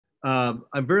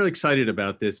I'm very excited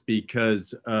about this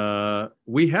because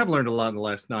we have learned a lot in the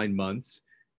last 9 months,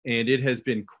 and it has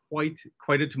been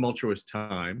quite a tumultuous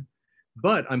time.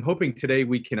 But I'm hoping today I'm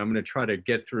going to try to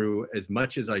get through as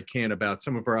much as I can about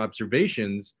some of our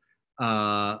observations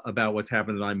about what's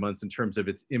happened in 9 months in terms of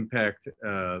its impact,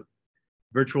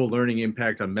 virtual learning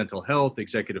impact on mental health,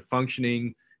 executive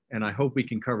functioning, and I hope we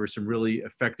can cover some really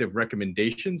effective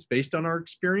recommendations based on our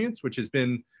experience, which has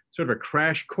been sort of a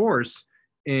crash course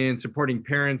in supporting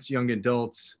parents, young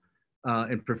adults,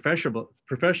 and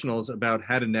professionals about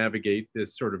how to navigate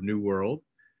this sort of new world.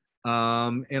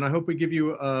 And I hope we give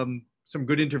you some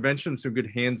good intervention, some good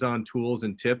hands-on tools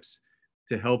and tips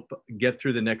to help get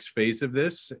through the next phase of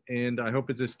this. And I hope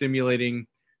it's a stimulating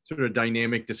sort of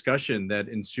dynamic discussion that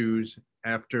ensues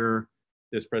after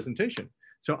this presentation.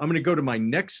 So I'm going to go to my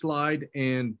next slide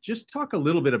and just talk a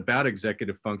little bit about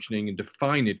executive functioning and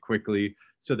define it quickly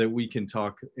so that we can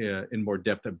talk in more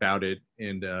depth about it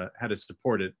and how to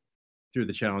support it through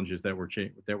the challenges that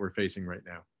we're facing right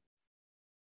now.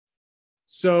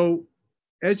 So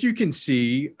as you can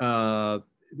see,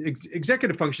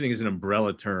 executive functioning is an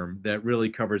umbrella term that really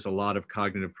covers a lot of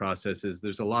cognitive processes.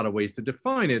 There's a lot of ways to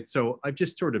define it. So I've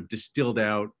just sort of distilled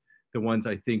out the ones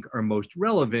I think are most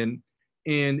relevant.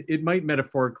 And it might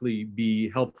metaphorically be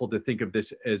helpful to think of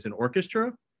this as an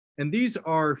orchestra. And these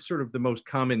are sort of the most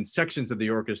common sections of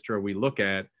the orchestra we look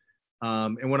at.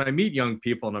 And when I meet young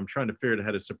people and I'm trying to figure out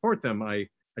how to support them, I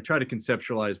try to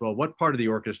conceptualize, well, what part of the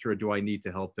orchestra do I need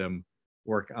to help them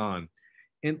work on?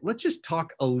 And let's just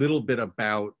talk a little bit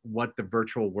about what the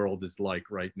virtual world is like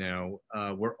right now.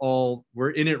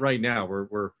 We're in it right now.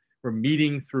 We're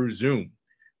meeting through Zoom.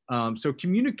 So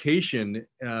communication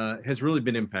has really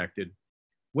been impacted.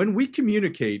 When we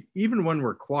communicate, even when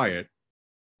we're quiet,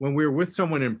 when we're with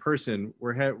someone in person,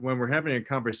 when we're having a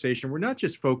conversation, we're not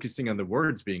just focusing on the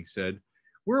words being said,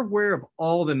 we're aware of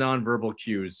all the nonverbal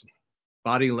cues,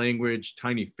 body language,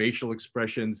 tiny facial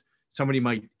expressions. Somebody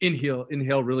might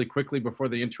inhale really quickly before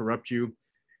they interrupt you.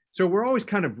 So we're always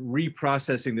kind of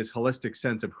reprocessing this holistic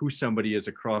sense of who somebody is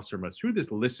across from us, who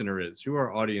this listener is, who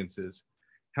our audience is,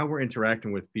 how we're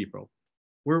interacting with people.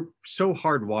 We're so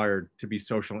hardwired to be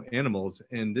social animals,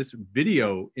 and this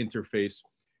video interface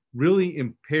really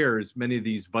impairs many of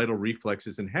these vital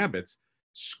reflexes and habits.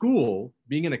 School,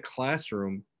 being in a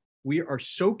classroom, we are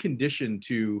so conditioned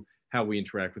to how we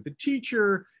interact with the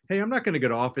teacher. Hey, I'm not going to go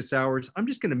to office hours. I'm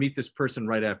just going to meet this person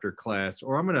right after class,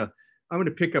 or I'm going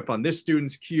to pick up on this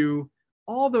student's cue.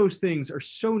 All those things are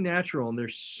so natural and they're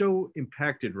so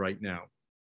impacted right now.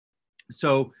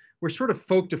 So we're sort of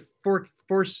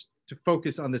forced to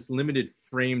focus on this limited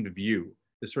framed view,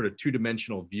 this sort of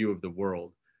two-dimensional view of the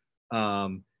world.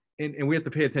 And we have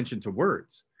to pay attention to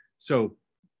words. So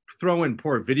throw in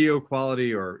poor video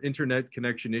quality or internet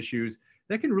connection issues,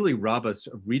 that can really rob us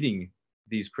of reading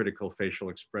these critical facial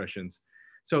expressions.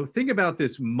 So think about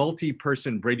this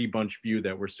multi-person Brady Bunch view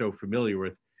that we're so familiar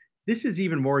with. This is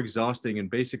even more exhausting and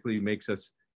basically makes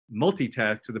us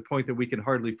multitask to the point that we can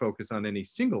hardly focus on any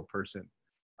single person.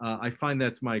 I find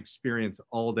that's my experience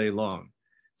all day long.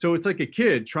 So it's like a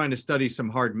kid trying to study some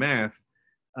hard math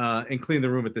and clean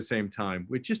the room at the same time,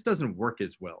 which just doesn't work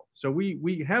as well. So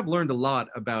we have learned a lot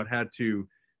about how to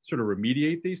sort of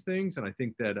remediate these things. And I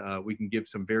think that we can give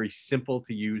some very simple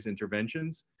to use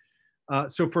interventions.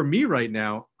 So for me right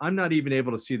now, I'm not even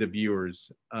able to see the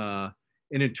viewers and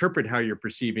interpret how you're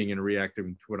perceiving and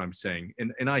reacting to what I'm saying.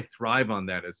 And I thrive on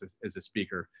that as a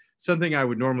speaker, something I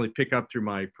would normally pick up through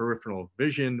my peripheral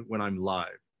vision when I'm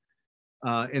live.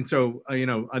 And so, I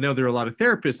know there are a lot of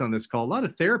therapists on this call. A lot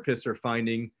of therapists are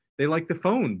finding they like the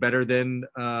phone better than,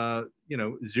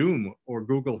 Zoom or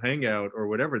Google Hangout or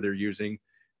whatever they're using,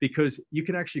 because you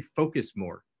can actually focus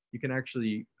more. You can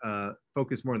actually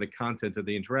focus more on the content of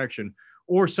the interaction.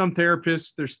 Or some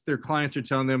therapists, their clients are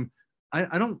telling them,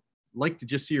 I don't like to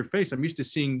just see your face. I'm used to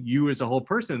seeing you as a whole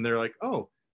person. And they're like, oh,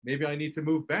 maybe I need to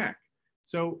move back.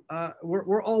 So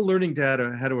we're all learning how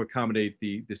to accommodate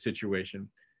the situation.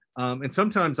 And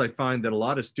sometimes I find that a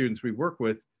lot of students we work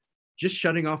with, just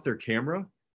shutting off their camera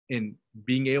and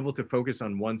being able to focus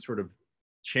on one sort of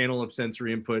channel of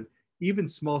sensory input, even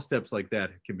small steps like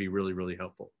that can be really, really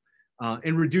helpful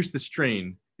and reduce the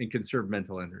strain and conserve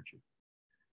mental energy.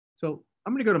 So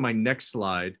I'm going to go to my next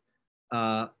slide.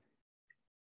 I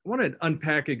want to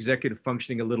unpack executive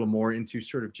functioning a little more into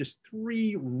sort of just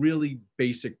 3 really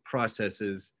basic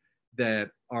processes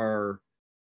that are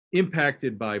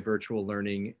impacted by virtual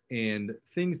learning and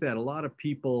things that a lot of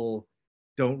people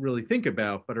don't really think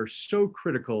about, but are so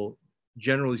critical,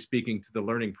 generally speaking, to the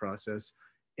learning process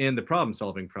and the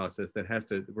problem-solving process that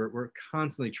we're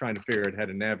constantly trying to figure out how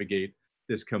to navigate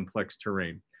this complex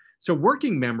terrain. So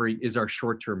working memory is our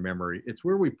short-term memory. It's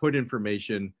where we put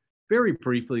information very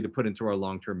briefly to put into our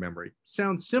long-term memory.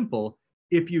 Sounds simple.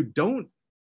 If you don't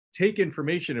take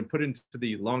information and put it into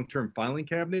the long-term filing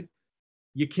cabinet,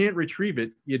 you can't retrieve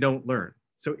it, you don't learn.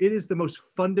 So it is the most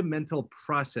fundamental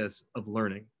process of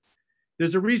learning.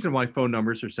 There's a reason why phone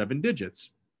numbers are 7 digits.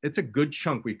 It's a good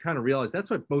chunk. We kind of realize that's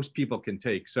what most people can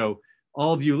take. So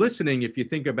all of you listening, if you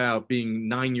think about being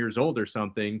 9 years old or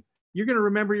something, you're going to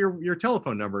remember your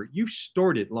telephone number. You've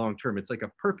stored it long term. It's like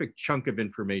a perfect chunk of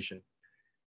information.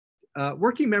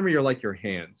 Working memory are like your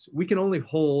hands. We can only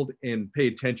hold and pay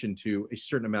attention to a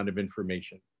certain amount of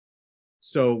information.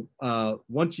 So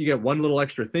once you get one little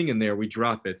extra thing in there, we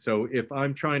drop it. So if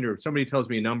somebody tells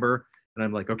me a number and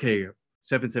I'm like, okay,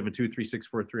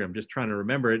 7723643, I'm just trying to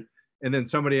remember it. And then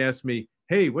somebody asks me,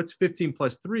 hey, what's 15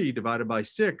 plus 3 divided by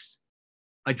 6?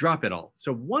 I drop it all.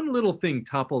 So one little thing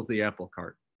topples the apple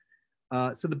cart.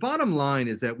 So the bottom line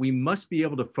is that we must be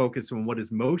able to focus on what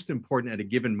is most important at a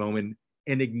given moment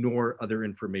and ignore other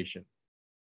information.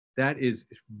 That is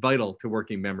vital to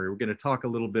working memory. We're going to talk a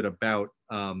little bit about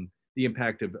the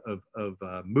impact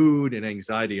of mood and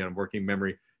anxiety on working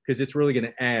memory, because it's really going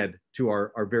to add to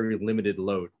our very limited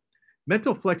load.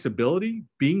 Mental flexibility,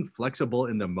 being flexible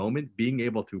in the moment, being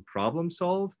able to problem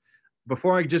solve.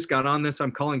 Before I just got on this,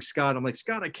 I'm calling Scott. I'm like,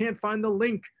 Scott, I can't find the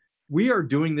link. We are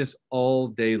doing this all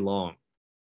day long.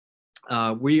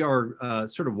 We are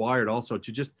sort of wired also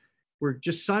to we're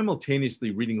just simultaneously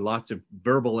reading lots of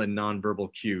verbal and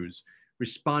nonverbal cues,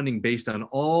 responding based on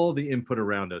all the input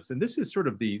around us. And this is sort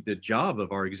of the job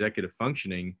of our executive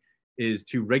functioning, is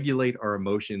to regulate our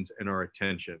emotions and our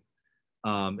attention.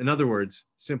 In other words,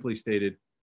 simply stated,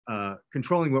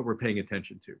 controlling what we're paying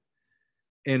attention to.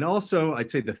 And also, I'd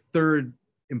say the third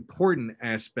important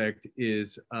aspect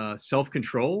is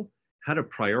self-control, how to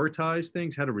prioritize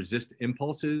things, how to resist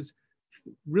impulses,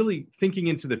 really thinking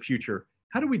into the future.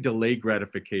 How do we delay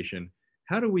gratification?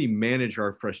 How do we manage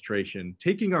our frustration?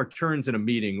 Taking our turns in a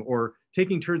meeting or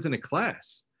taking turns in a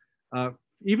class.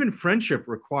 Even friendship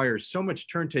requires so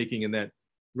much turn taking and that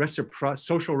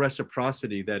social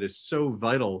reciprocity that is so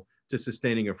vital to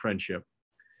sustaining a friendship.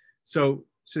 So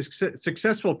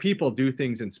successful people do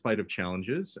things in spite of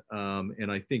challenges. And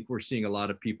I think we're seeing a lot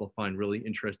of people find really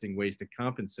interesting ways to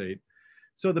compensate.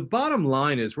 So the bottom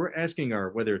line is we're asking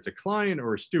whether it's a client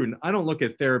or a student, I don't look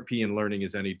at therapy and learning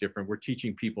as any different. We're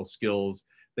teaching people skills.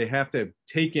 They have to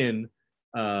take in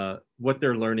what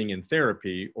they're learning in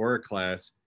therapy or a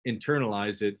class,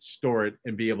 internalize it, store it,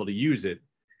 and be able to use it.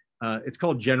 It's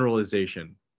called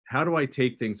generalization. How do I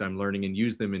take things I'm learning and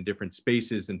use them in different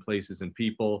spaces and places and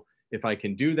people? If I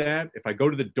can do that, if I go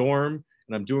to the dorm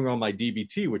and I'm doing all my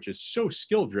DBT, which is so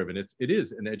skill driven, it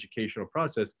is an educational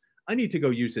process, I need to go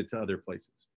use it to other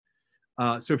places.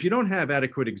 So if you don't have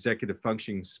adequate executive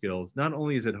functioning skills, not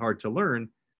only is it hard to learn,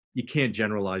 you can't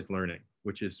generalize learning,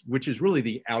 which is really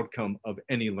the outcome of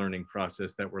any learning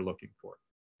process that we're looking for.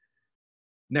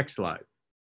 Next slide.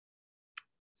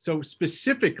 So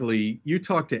specifically, you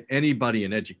talk to anybody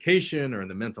in education or in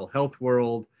the mental health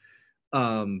world,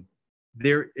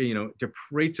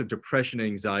 rates of depression and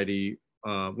anxiety,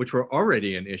 which were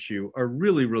already an issue, are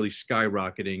really, really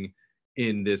skyrocketing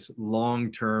in this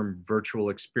long-term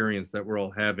virtual experience that we're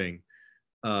all having.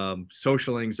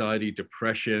 Social anxiety,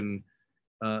 depression,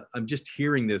 I'm just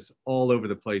hearing this all over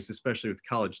the place, especially with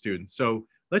college students. So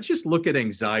let's just look at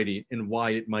anxiety and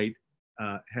why it might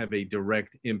have a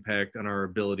direct impact on our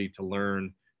ability to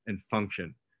learn and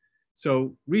function.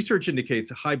 So research indicates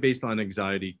a high baseline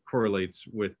anxiety correlates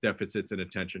with deficits in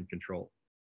attention control.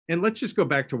 And let's just go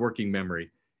back to working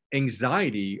memory.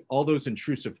 Anxiety, all those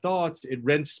intrusive thoughts, it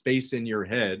rents space in your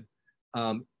head,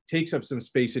 takes up some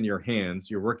space in your hands,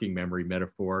 your working memory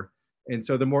metaphor. And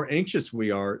so the more anxious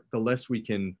we are, the less we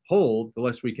can hold, the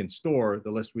less we can store,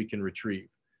 the less we can retrieve.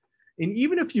 And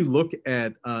even if you look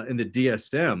at in the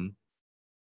DSM,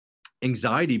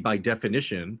 anxiety by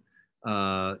definition,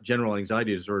 general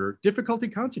anxiety disorder, difficulty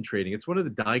concentrating, it's one of the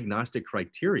diagnostic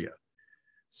criteria.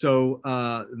 So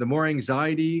the more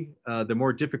anxiety, the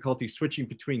more difficulty switching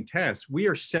between tasks. We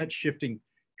are set shifting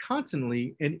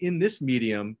constantly. And in this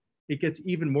medium, it gets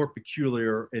even more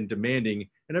peculiar and demanding.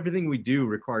 And everything we do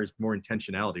requires more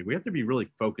intentionality. We have to be really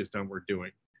focused on what we're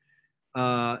doing.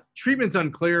 Treatment's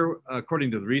unclear.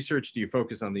 According to the research, do you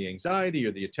focus on the anxiety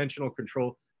or the attentional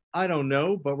control? I don't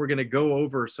know, but we're going to go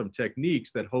over some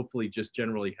techniques that hopefully just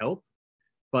generally help.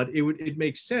 But it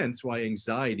makes sense why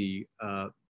anxiety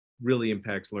really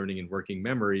impacts learning and working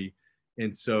memory.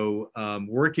 And so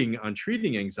working on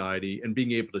treating anxiety and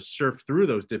being able to surf through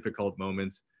those difficult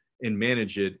moments and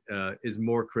manage it is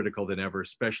more critical than ever,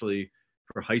 especially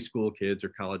for high school kids or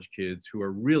college kids who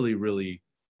are really, really,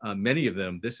 many of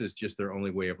them, this is just their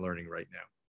only way of learning right now.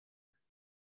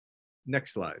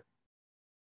 Next slide.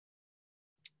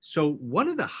 So one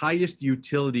of the highest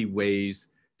utility ways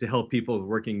to help people with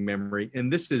working memory,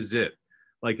 and this is it.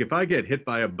 Like if I get hit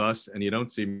by a bus and you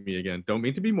don't see me again, don't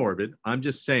mean to be morbid. I'm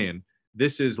just saying,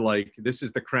 this is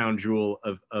the crown jewel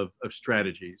of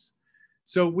strategies.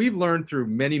 So we've learned through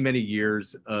many, many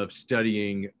years of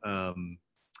studying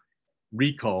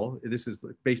recall. This is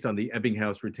based on the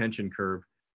Ebbinghaus retention curve,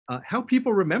 how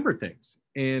people remember things.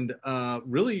 And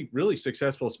really, really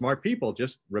successful, smart people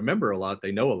just remember a lot.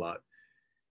 They know a lot.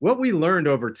 What we learned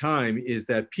over time is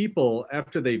that people,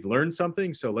 after they've learned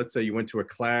something, so let's say you went to a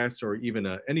class or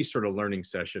even any sort of learning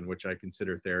session, which I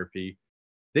consider therapy,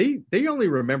 they only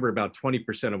remember about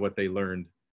 20% of what they learned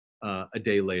a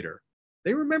day later.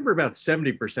 They remember about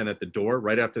 70% at the door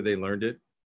right after they learned it.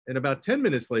 And about 10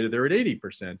 minutes later, they're at 80%.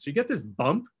 So you get this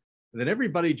bump, and then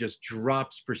everybody just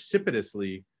drops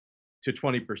precipitously to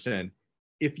 20%.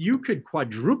 If you could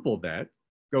quadruple that,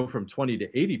 go from 20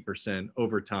 to 80%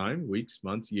 over time, weeks,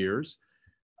 months, years,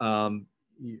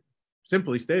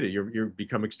 simply stated, you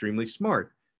become extremely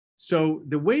smart. So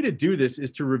the way to do this is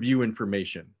to review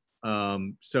information.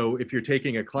 So if you're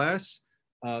taking a class,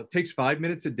 it takes 5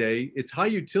 minutes a day. It's high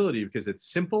utility because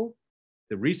it's simple.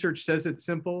 The research says it's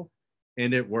simple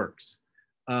and it works.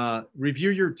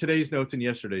 Review your today's notes and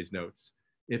yesterday's notes.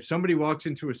 If somebody walks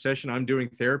into a session, I'm doing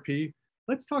therapy,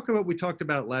 let's talk about what we talked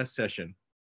about last session.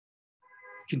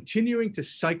 Continuing to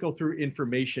cycle through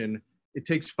information. It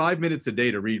takes 5 minutes a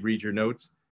day to read your notes.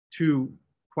 To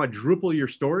quadruple your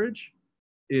storage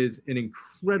is an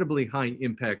incredibly high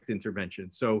impact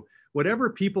intervention. So whatever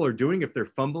people are doing, if they're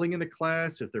fumbling in a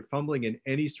class, if they're fumbling in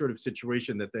any sort of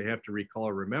situation that they have to recall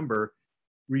or remember,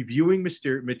 reviewing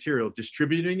material,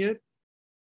 distributing it,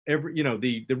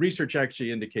 the research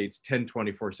actually indicates 10,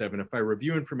 24/7. If I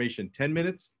review information 10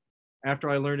 minutes after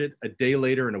I learned it, a day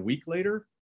later and a week later,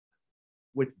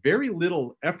 with very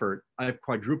little effort, I've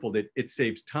quadrupled it. It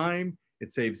saves time,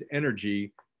 it saves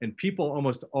energy, and people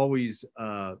almost always,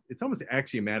 it's almost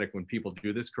axiomatic when people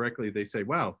do this correctly. They say,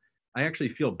 wow, I actually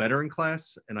feel better in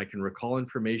class and I can recall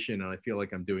information and I feel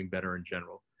like I'm doing better in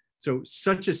general. So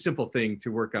such a simple thing to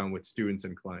work on with students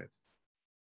and clients.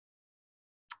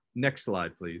 Next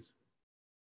slide, please.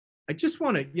 I just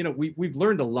want to, we've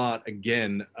learned a lot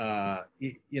again,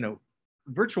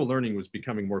 virtual learning was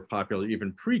becoming more popular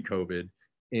even pre-COVID,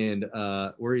 and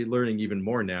we're learning even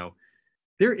more now.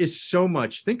 There is so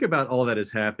much, think about all that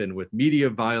has happened with media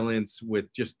violence,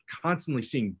 with just constantly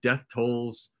seeing death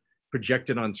tolls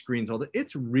projected on screens, all that.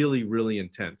 It's really, really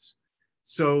intense.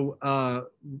 So,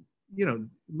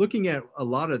 looking at a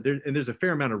lot of, and there's a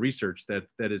fair amount of research that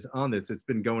is on this, it's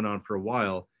been going on for a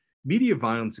while. Media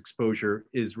violence exposure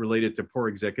is related to poor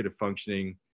executive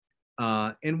functioning.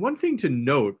 And one thing to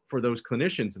note for those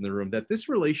clinicians in the room, that this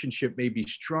relationship may be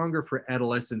stronger for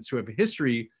adolescents who have a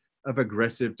history of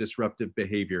aggressive, disruptive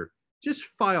behavior. Just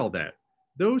file that.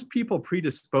 Those people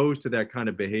predisposed to that kind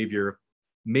of behavior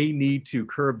may need to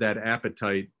curb that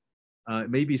appetite.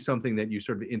 It may be something that you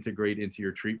sort of integrate into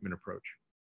your treatment approach.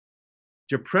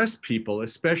 Depressed people,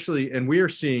 especially, and we are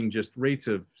seeing just rates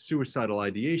of suicidal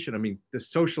ideation. I mean, the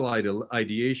social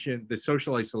ideation, the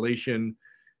social isolation,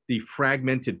 the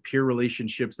fragmented peer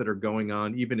relationships that are going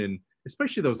on, even in,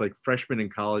 especially those like freshmen in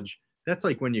college. That's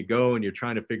like when you go and you're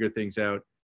trying to figure things out.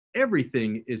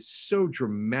 Everything is so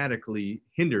dramatically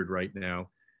hindered right now.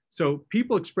 So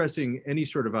people expressing any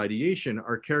sort of ideation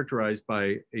are characterized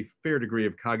by a fair degree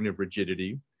of cognitive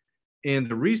rigidity. And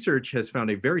the research has found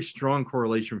a very strong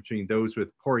correlation between those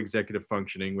with poor executive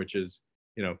functioning, which is,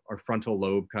 our frontal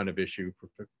lobe kind of issue,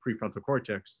 prefrontal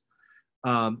cortex,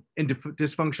 and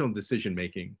dysfunctional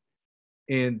decision-making.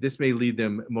 And this may lead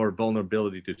them more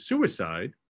vulnerability to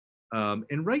suicide.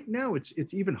 And right now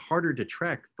it's even harder to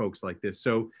track folks like this.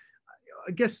 So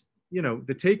I guess,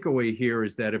 the takeaway here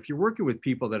is that if you're working with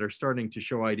people that are starting to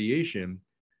show ideation,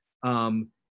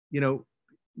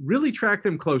 really track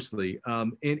them closely.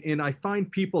 And I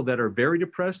find people that are very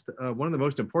depressed, one of the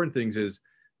most important things is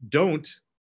don't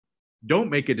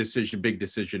make a big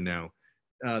decision now.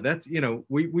 That's,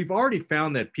 we've already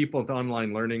found that people with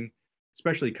online learning,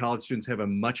 especially college students, have a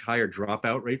much higher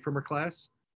dropout rate from a class.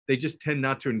 They just tend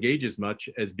not to engage as much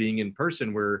as being in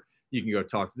person, where you can go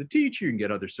talk to the teacher, you can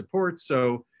get other support.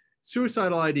 So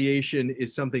suicidal ideation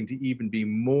is something to even be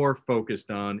more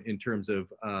focused on in terms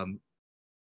of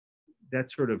that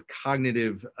sort of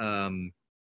cognitive, the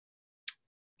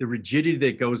rigidity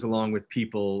that goes along with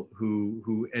people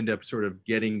who end up sort of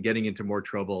getting into more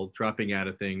trouble, dropping out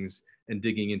of things and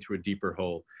digging into a deeper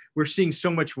hole. we're seeing so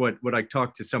much what I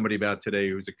talked to somebody about today,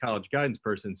 who's a college guidance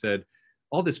person, said,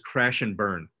 all this crash and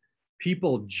burn.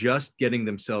 People just getting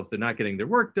themselves, they're not getting their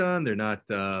work done. They're not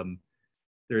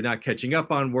catching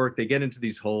up on work. They get into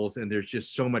these holes, and there's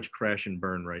just so much crash and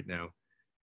burn right now.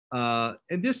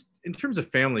 And this, in terms of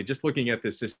family, just looking at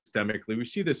this systemically, we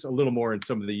see this a little more in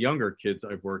some of the younger kids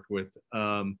I've worked with.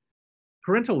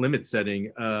 Parental limit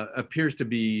setting appears to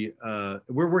be,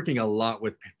 we're working a lot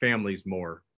with families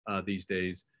more these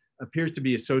days, appears to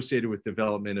be associated with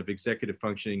development of executive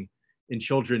functioning in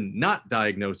children not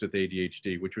diagnosed with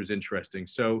ADHD, which was interesting.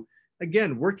 So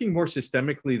again, working more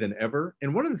systemically than ever.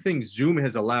 And one of the things Zoom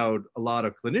has allowed a lot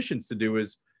of clinicians to do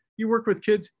is you work with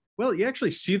kids, well, you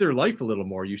actually see their life a little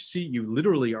more. You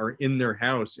literally are in their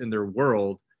house, in their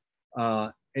world,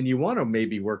 and you want to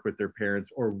maybe work with their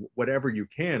parents or whatever you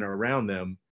can around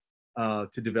them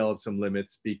to develop some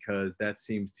limits, because that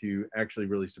seems to actually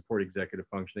really support executive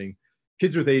functioning.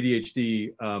 Kids with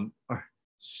ADHD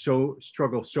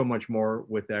struggle so much more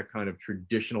with that kind of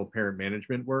traditional parent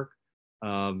management work.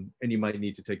 And you might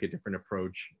need to take a different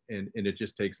approach, and it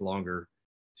just takes longer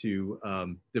to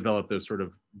develop those sort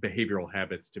of behavioral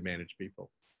habits to manage people.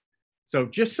 So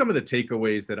just some of the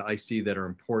takeaways that I see that are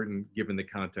important given the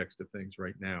context of things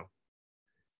right now.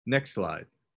 Next slide.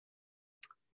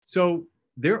 So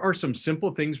there are some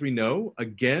simple things we know.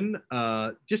 Again,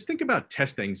 just think about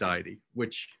test anxiety,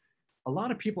 which a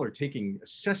lot of people are taking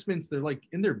assessments. They're like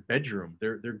in their bedroom.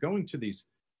 They're going to these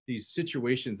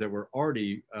situations that were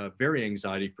already very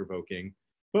anxiety provoking.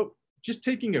 But just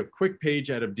taking a quick page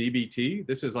out of DBT,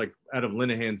 this is like out of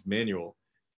Linehan's manual.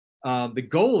 The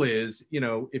goal is,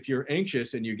 if you're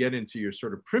anxious and you get into your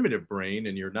sort of primitive brain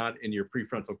and you're not in your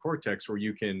prefrontal cortex where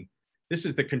you can, this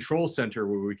is the control center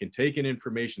where we can take in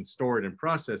information, store it, and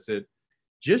process it.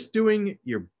 Just doing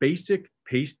your basic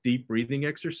paced deep breathing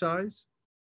exercise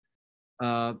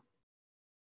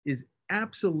is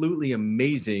absolutely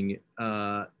amazing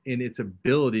in its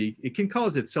ability. It can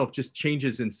cause itself just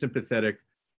changes in sympathetic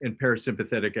and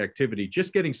parasympathetic activity.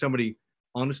 Just getting somebody,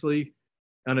 honestly,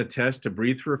 on a test to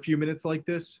breathe for a few minutes like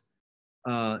this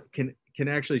can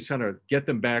actually kind of get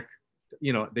them back.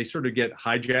 They sort of get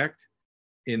hijacked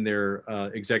in their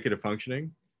executive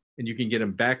functioning, and you can get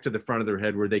them back to the front of their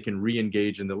head where they can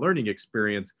re-engage in the learning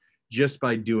experience just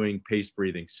by doing paced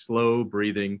breathing, slow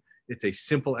breathing. It's a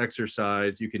simple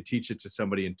exercise. You can teach it to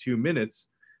somebody in 2 minutes.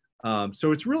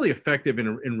 So it's really effective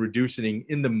in reducing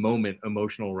in the moment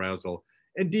emotional arousal.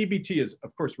 And DBT is,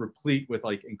 of course, replete with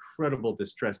like incredible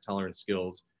distress tolerance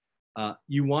skills.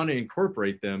 You want to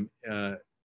incorporate them. I'm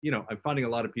finding a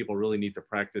lot of people really need to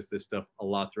practice this stuff a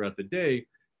lot throughout the day,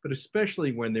 but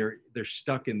especially when they're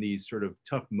stuck in these sort of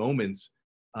tough moments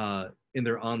in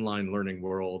their online learning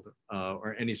world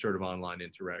or any sort of online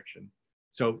interaction.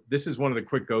 So this is one of the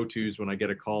quick go-tos when I get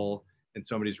a call and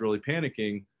somebody's really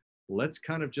panicking. Let's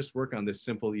kind of just work on this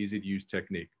simple, easy to use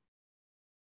technique.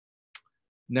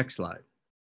 Next slide.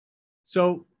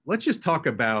 So let's just talk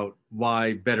about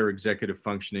why better executive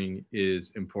functioning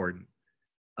is important.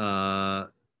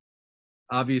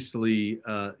 Obviously,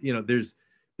 there's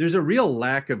a real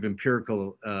lack of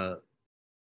empirical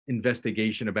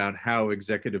investigation about how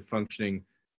executive functioning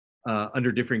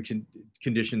under different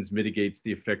conditions mitigates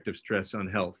the effect of stress on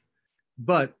health.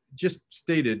 But just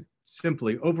stated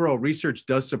simply, overall research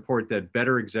does support that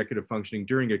better executive functioning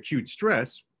during acute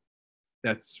stress,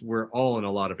 we're all in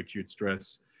a lot of acute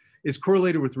stress, is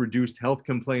correlated with reduced health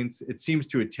complaints. It seems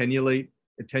to attenuate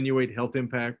health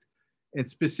impact. And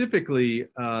specifically,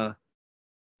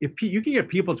 if you can get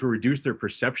people to reduce their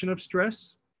perception of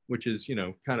stress, which is,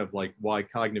 kind of like why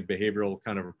cognitive behavioral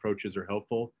kind of approaches are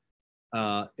helpful,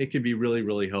 it can be really,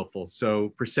 really helpful.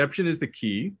 So perception is the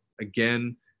key.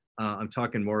 Again, I'm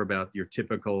talking more about your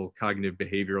typical cognitive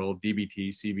behavioral,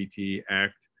 DBT, CBT,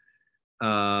 ACT.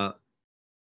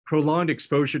 Prolonged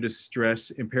exposure to stress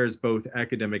impairs both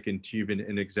academic achievement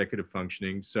and executive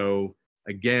functioning. So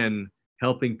again,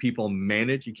 helping people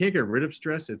manage, you can't get rid of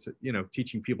stress. It's,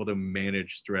 teaching people to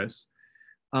manage stress.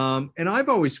 And I've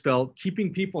always felt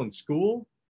keeping people in school,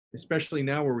 especially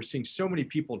now where we're seeing so many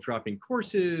people dropping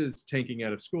courses, tanking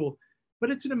out of school, but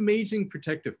it's an amazing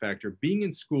protective factor. Being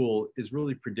in school is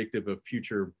really predictive of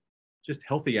future just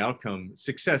healthy outcome,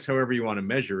 success, however you want to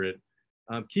measure it.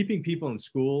 Keeping people in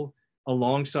school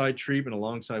alongside treatment,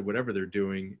 alongside whatever they're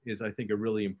doing is, I think, a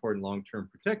really important long-term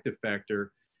protective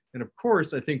factor. And of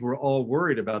course, I think we're all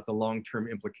worried about the long-term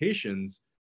implications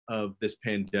of this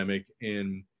pandemic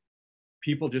and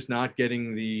people just not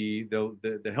getting the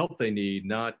help they need,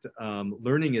 not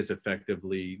learning as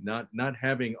effectively, not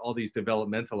having all these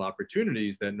developmental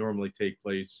opportunities that normally take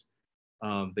place.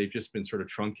 They've just been sort of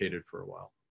truncated for a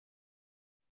while.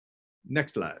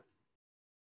 Next slide.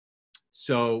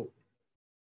 So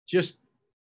just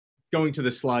going to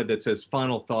the slide that says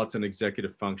final thoughts on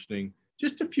executive functioning,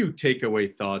 just a few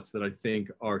takeaway thoughts that I think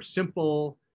are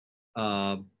simple,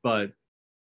 but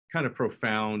kind of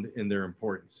profound in their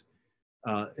importance.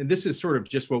 And this is sort of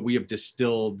just what we have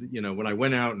distilled, you know, when I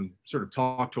went out and sort of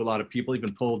talked to a lot of people,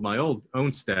 even polled my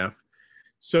own staff.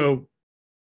 So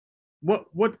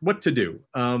what to do?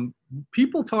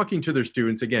 People talking to their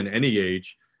students, again, any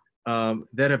age,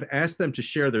 that have asked them to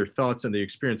share their thoughts on the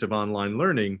experience of online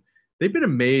learning, they've been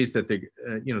amazed at the,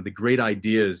 you know, the great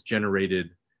ideas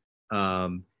generated.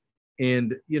 And,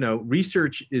 you know,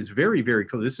 research is very, very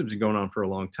clear. This has been going on for a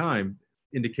long time,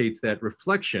 indicates that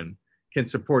reflection can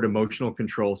support emotional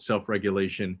control,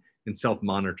 self-regulation, and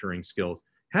self-monitoring skills.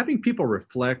 Having people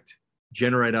reflect,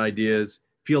 generate ideas,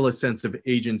 feel a sense of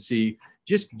agency,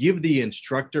 just give the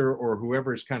instructor or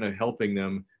whoever is kind of helping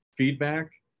them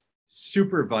feedback,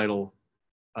 super vital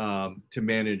to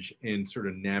manage and sort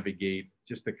of navigate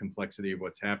just the complexity of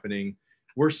what's happening.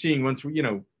 We're seeing once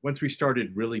we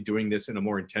started really doing this in a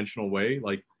more intentional way,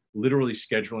 like literally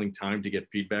scheduling time to get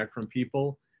feedback from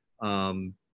people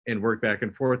and work back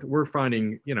and forth, we're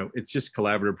finding, you know, it's just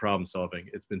collaborative problem solving.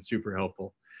 It's been super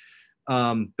helpful.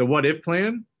 The what if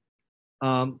plan,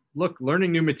 look,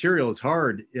 learning new material is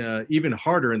hard, even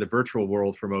harder in the virtual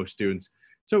world for most students.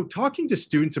 So talking to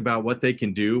students about what they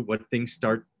can do, what things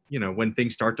start, you know, when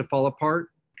things start to fall apart,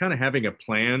 kind of having a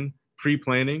plan,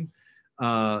 pre-planning,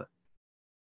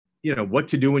 you know, what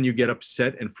to do when you get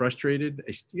upset and frustrated.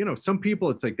 You know, some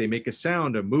people, it's like they make a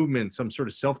sound, a movement, some sort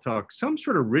of self-talk, some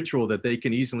sort of ritual that they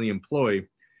can easily employ.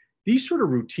 These sort of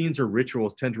routines or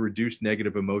rituals tend to reduce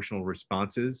negative emotional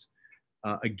responses.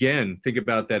 Again, think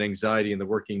about that anxiety and the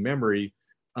working memory.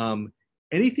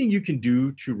 Anything you can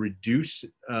do to reduce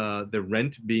the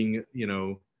rent being,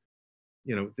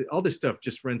 all this stuff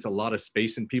just rents a lot of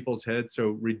space in people's heads.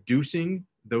 So reducing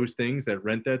those things that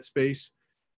rent that space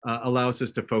allows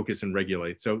us to focus and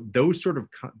regulate. So those sort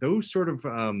of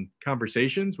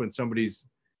conversations, when somebody's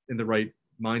in the right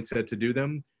mindset to do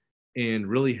them and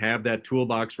really have that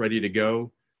toolbox ready to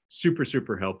go, super,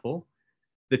 super helpful.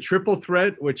 The triple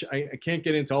threat, which I can't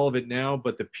get into all of it now,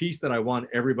 but the piece that I want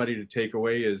everybody to take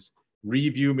away is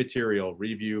review material,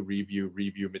 review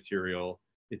material.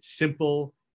 It's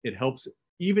simple. It helps,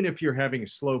 even if you're having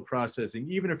slow processing,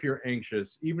 even if you're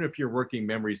anxious, even if your working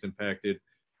memory is impacted,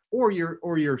 or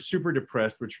you're super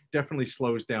depressed, which definitely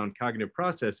slows down cognitive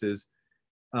processes.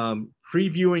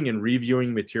 Previewing and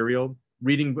reviewing material,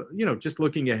 reading, just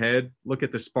looking ahead, look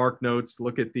at the Spark notes,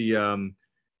 look at the,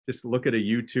 just look at a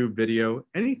YouTube video.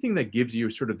 Anything that gives you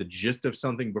sort of the gist of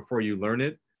something before you learn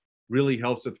it really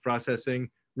helps with processing.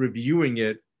 Reviewing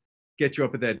it, get you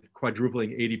up at that quadrupling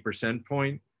 80%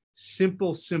 point.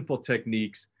 Simple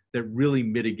techniques that really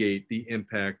mitigate the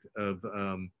impact of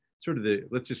sort of the,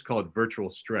 let's just call it virtual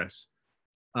stress.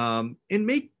 And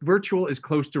make virtual as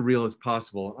close to real as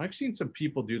possible. I've seen some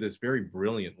people do this very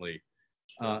brilliantly.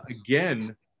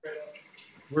 Again,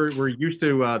 we're used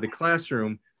to the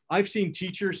classroom. I've seen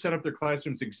teachers set up their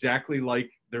classrooms exactly like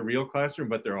their real classroom,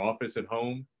 but their office at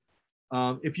home.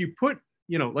 If you put,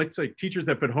 let's say teachers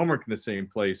that put homework in the same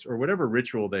place or whatever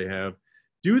ritual they have,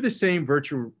 do the same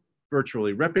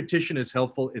virtually. Repetition is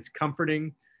helpful. It's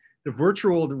comforting. The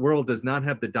virtual world does not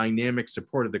have the dynamic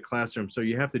support of the classroom, so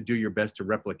you have to do your best to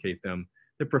replicate them.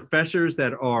 The professors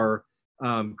that are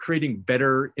creating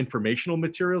better informational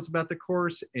materials about the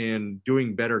course and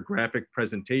doing better graphic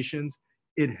presentations,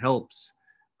 it helps.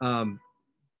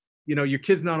 Your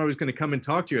kid's not always going to come and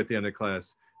talk to you at the end of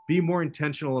class. Be more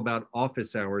intentional about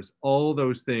office hours. All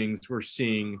those things we're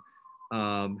seeing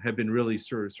have been really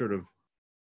sort of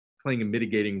playing a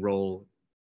mitigating role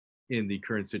in the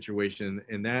current situation.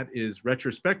 And that is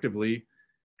retrospectively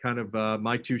kind of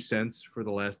my 2 cents for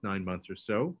the last 9 months or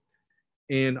so.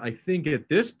 And I think at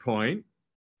this point,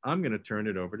 I'm going to turn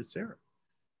it over to Sarah.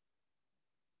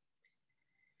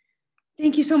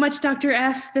 Thank you so much, Dr.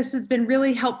 F. This has been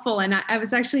really helpful. And I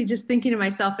was actually just thinking to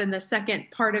myself, in the second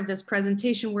part of this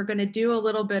presentation, we're going to do a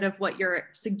little bit of what you're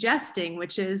suggesting,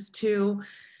 which is to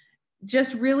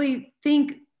just really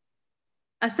think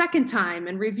a second time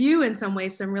and review in some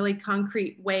ways some really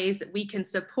concrete ways that we can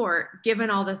support, given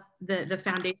all the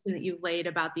foundation that you've laid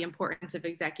about the importance of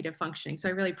executive functioning. So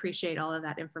I really appreciate all of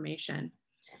that information.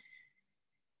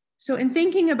 So in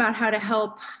thinking about how to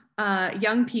help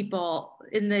young people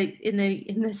in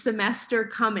the semester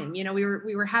coming,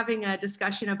 we were having a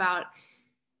discussion about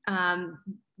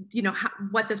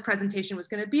what this presentation was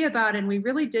going to be about, and we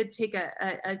really did take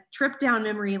a trip down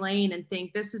memory lane and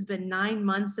think this has been 9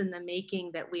 months in the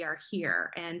making that we are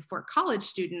here. And for college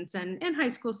students and high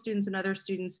school students and other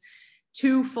students,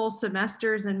 2 full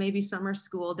semesters and maybe summer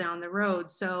school down the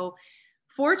road. So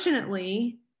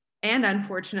fortunately and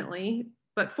unfortunately,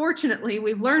 but fortunately,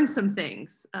 we've learned some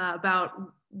things about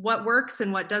what works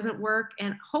and what doesn't work.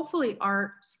 And hopefully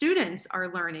our students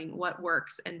are learning what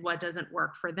works and what doesn't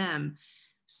work for them.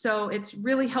 So it's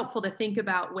really helpful to think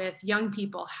about with young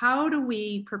people, how do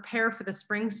we prepare for the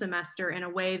spring semester in a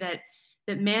way that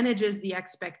manages the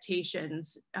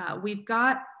expectations? We've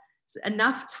got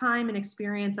enough time and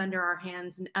experience under our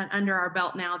hands, under our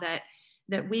belt now,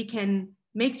 that we can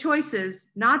make choices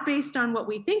not based on what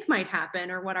we think might happen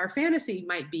or what our fantasy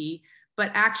might be, but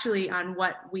actually on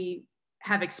what we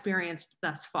have experienced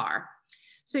thus far.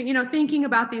 So, you know, thinking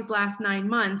about these last 9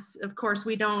 months, of course,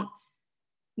 we don't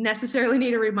necessarily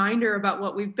need a reminder about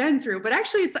what we've been through, but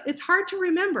actually it's hard to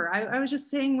remember. I was just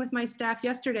saying with my staff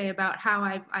yesterday about how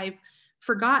I've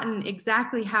forgotten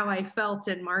exactly how I felt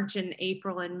in March and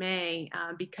April and May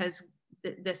because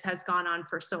this has gone on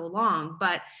for so long.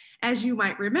 But as you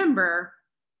might remember,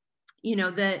 you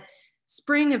know, the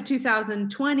spring of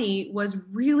 2020 was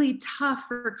really tough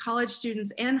for college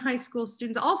students and high school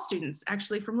students, all students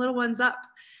actually, from little ones up,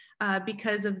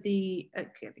 because of the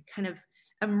kind of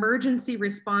emergency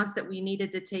response that we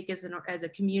needed to take as a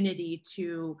community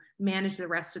to manage the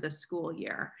rest of the school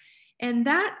year. And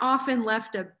that often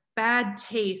left a bad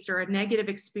taste or a negative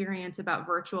experience about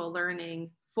virtual learning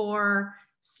for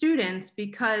students,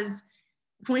 because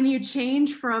when you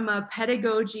change from a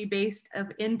pedagogy based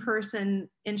of in-person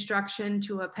instruction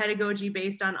to a pedagogy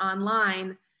based on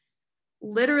online,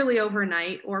 literally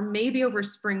overnight, or maybe over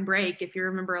spring break, if you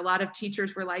remember, a lot of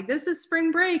teachers were like, this is spring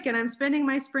break and I'm spending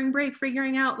my spring break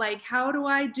figuring out, like, how do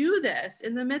I do this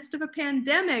in the midst of a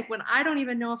pandemic when I don't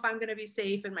even know if I'm going to be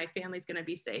safe and my family's going to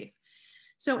be safe.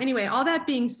 So anyway, all that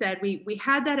being said, we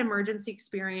had that emergency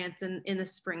experience in the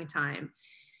springtime.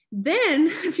 Then,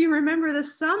 if you remember the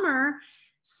summer,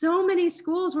 so many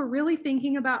schools were really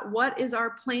thinking about what is our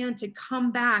plan to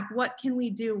come back? What can we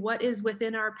do? What is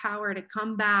within our power to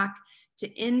come back to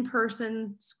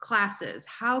in-person classes?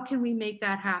 How can we make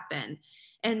that happen?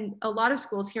 And a lot of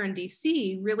schools here in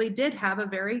DC really did have a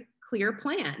very clear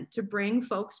plan to bring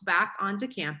folks back onto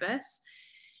campus.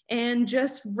 And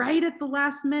just right at the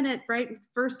last minute, right,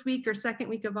 first week or second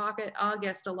week of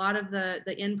August, a lot of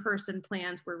the in-person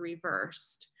plans were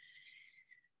reversed.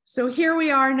 So here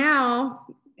we are now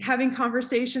having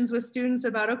conversations with students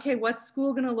about, okay, what's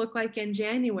school going to look like in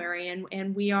January?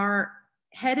 And we are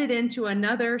headed into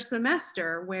another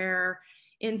semester where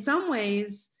in some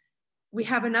ways we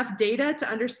have enough data to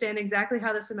understand exactly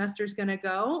how the semester is going to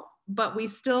go, but we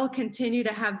still continue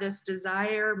to have this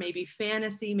desire, maybe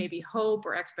fantasy, maybe hope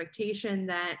or expectation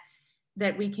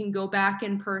that we can go back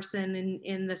in person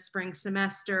in the spring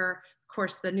semester. Of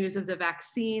course, the news of the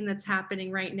vaccine that's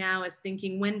happening right now is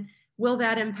thinking, when will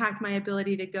that impact my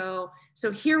ability to go?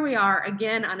 So here we are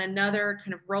again on another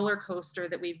kind of roller coaster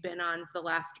that we've been on for the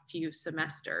last few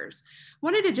semesters.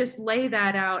 Wanted to just lay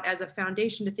that out as a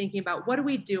foundation to thinking about, what do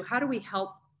we do? How do we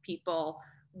help people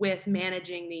with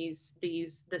managing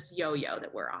this yo-yo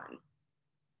that we're on?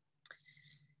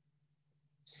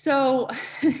 So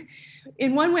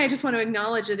in one way, I just want to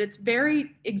acknowledge that it's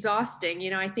very exhausting.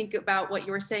 You know, I think about what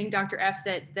you were saying, Dr. F,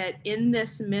 that in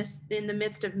the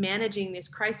midst of managing this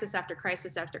crisis after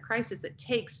crisis after crisis, it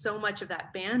takes so much of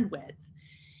that bandwidth.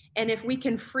 And if we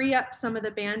can free up some of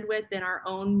the bandwidth in our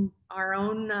own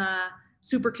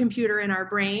supercomputer in our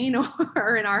brain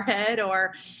or in our head,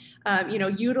 or you know,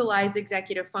 utilize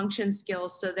executive function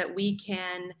skills so that we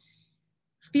can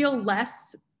feel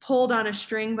less pulled on a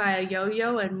string by a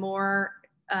yo-yo and more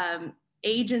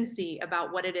agency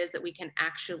about what it is that we can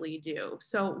actually do.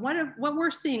 So what we're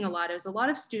seeing a lot is a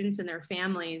lot of students and their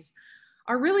families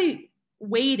are really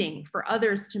waiting for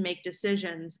others to make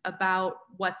decisions about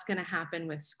what's going to happen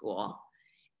with school.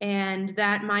 And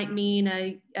that might mean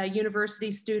a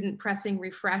university student pressing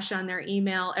refresh on their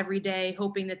email every day,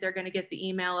 hoping that they're going to get the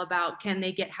email about, can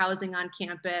they get housing on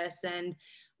campus and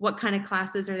what kind of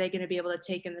classes are they going to be able to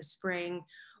take in the spring?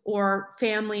 Or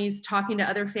families talking to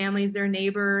other families, their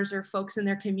neighbors or folks in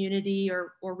their community,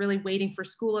 or really waiting for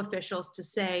school officials to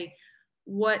say,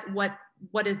 what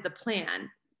is the plan?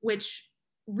 Which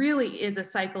really is a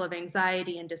cycle of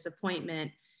anxiety and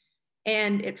disappointment.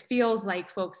 And it feels like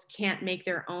folks can't make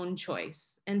their own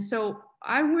choice. And so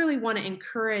I really want to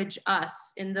encourage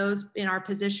us in our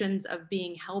positions of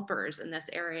being helpers in this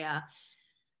area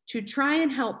to try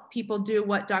and help people do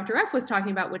what Dr. F was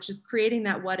talking about, which is creating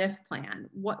that what if plan.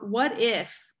 What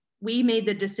if we made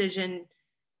the decision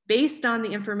based on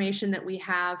the information that we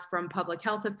have from public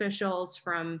health officials,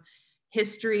 from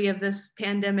history of this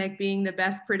pandemic being the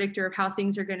best predictor of how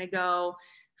things are going to go,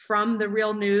 from the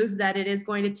real news that it is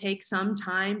going to take some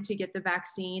time to get the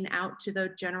vaccine out to the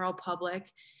general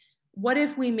public. What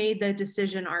if we made the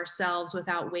decision ourselves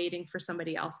without waiting for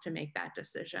somebody else to make that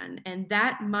decision? And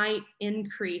that might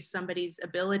increase somebody's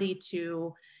ability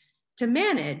to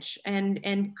manage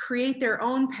and create their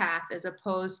own path, as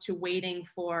opposed to waiting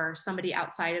for somebody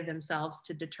outside of themselves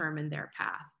to determine their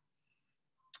path.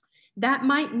 That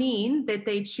might mean that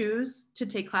they choose to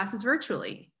take classes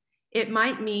virtually. It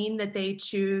might mean that they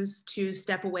choose to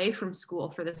step away from school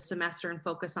for the semester and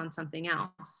focus on something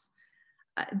else.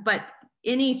 But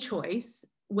any choice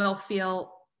will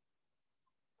feel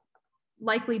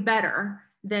likely better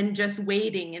than just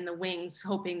waiting in the wings,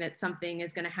 hoping that something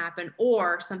is going to happen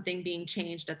or something being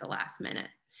changed at the last minute.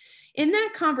 In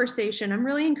that conversation, I'm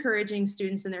really encouraging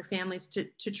students and their families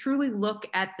to truly look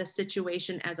at the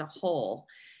situation as a whole.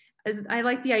 I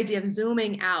like the idea of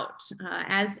zooming out.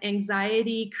 As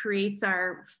anxiety creates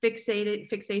our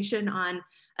fixation on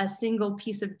a single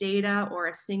piece of data or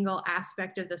a single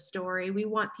aspect of the story, we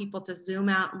want people to zoom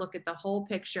out, look at the whole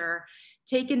picture,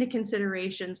 take into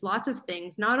considerations lots of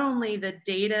things, not only the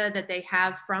data that they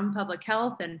have from public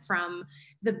health and from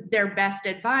their best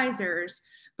advisors,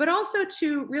 but also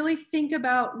to really think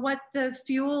about what the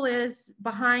fuel is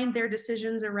behind their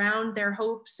decisions around their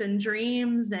hopes and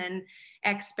dreams and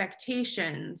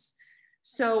expectations.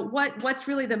 So what's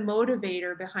really the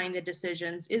motivator behind the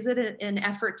decisions? Is it an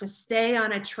effort to stay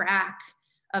on a track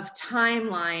of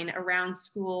timeline around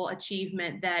school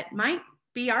achievement that might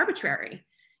be arbitrary?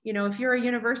 You know, if you're a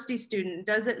university student,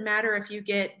 does it matter if you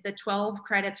get the 12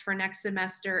 credits for next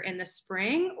semester in the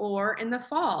spring or in the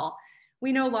fall?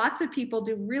 We know lots of people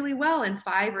do really well in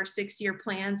 5 or 6 year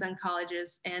plans on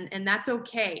colleges, and that's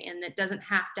okay. And that doesn't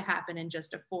have to happen in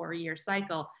just a 4-year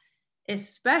cycle,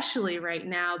 especially right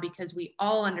now, because we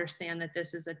all understand that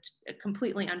this is a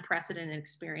completely unprecedented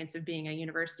experience of being a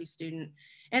university student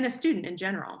and a student in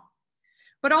general.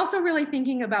 But also really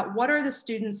thinking about what are the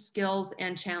students' skills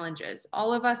and challenges.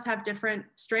 All of us have different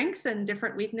strengths and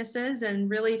different weaknesses,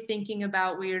 and really thinking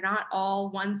about we are not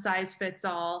all one size fits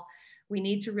all. We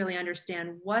need to really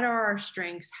understand what are our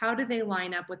strengths, how do they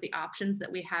line up with the options that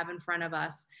we have in front of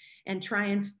us, and try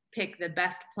and pick the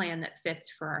best plan that fits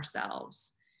for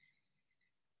ourselves.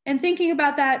 And thinking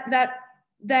about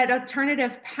that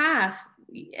alternative path,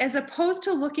 as opposed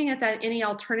to looking at that any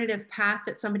alternative path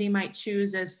that somebody might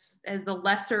choose as the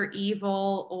lesser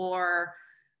evil, or,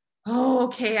 oh,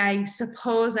 okay, I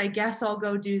guess I'll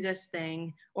go do this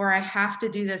thing, or I have to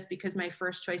do this because my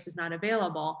first choice is not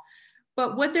available.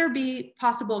 But would there be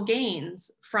possible gains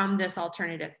from this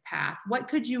alternative path? What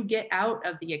could you get out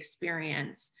of the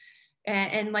experience?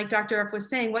 And like Dr. F was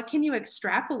saying, what can you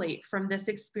extrapolate from this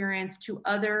experience to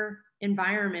other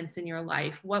environments in your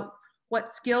life? What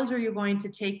skills are you going to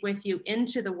take with you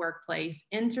into the workplace,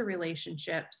 into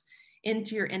relationships,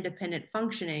 into your independent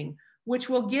functioning, which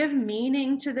will give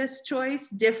meaning to this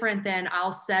choice, different than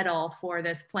I'll settle for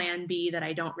this plan B that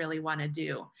I don't really want to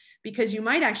do? Because you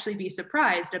might actually be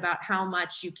surprised about how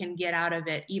much you can get out of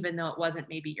it, even though it wasn't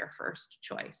maybe your first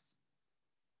choice.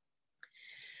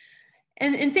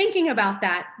 And thinking about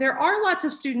that, there are lots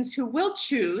of students who will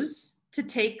choose to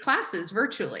take classes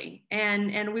virtually.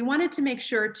 And we wanted to make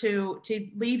sure to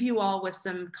leave you all with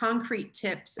some concrete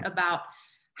tips about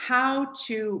how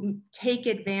to take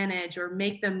advantage or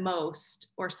make the most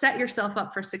or set yourself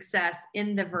up for success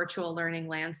in the virtual learning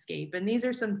landscape. And these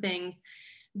are some things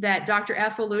that Dr.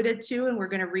 F alluded to, and we're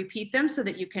going to repeat them so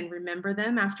that you can remember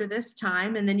them after this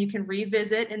time. And then you can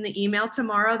revisit in the email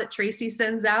tomorrow that Tracy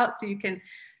sends out, so you can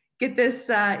get this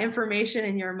information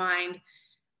in your mind.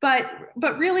 But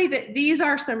really, these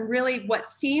are some really what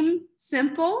seem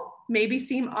simple, maybe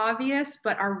seem obvious,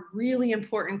 but are really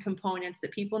important components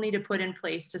that people need to put in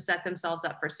place to set themselves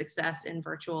up for success in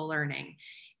virtual learning.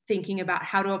 Thinking about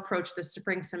how to approach the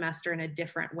spring semester in a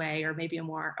different way, or maybe a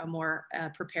more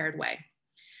prepared way.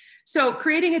 So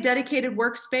creating a dedicated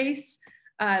workspace.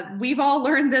 We've all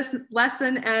learned this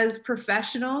lesson as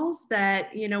professionals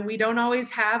that, you know, we don't always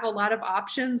have a lot of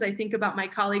options. I think about my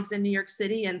colleagues in New York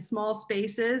City and small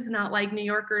spaces, not like New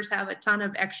Yorkers have a ton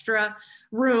of extra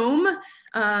room,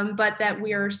 but that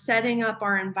we are setting up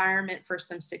our environment for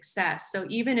some success. So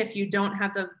even if you don't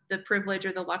have the privilege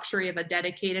or the luxury of a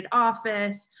dedicated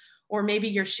office, or maybe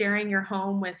you're sharing your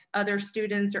home with other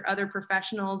students or other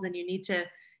professionals and you need to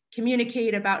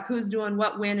communicate about who's doing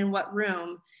what, when, in what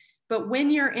room. But when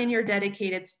you're in your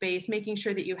dedicated space, making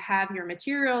sure that you have your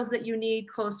materials that you need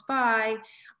close by.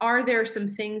 Are there some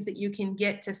things that you can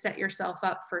get to set yourself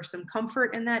up for some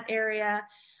comfort in that area,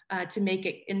 to make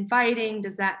it inviting?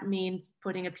 Does that mean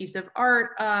putting a piece of art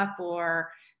up or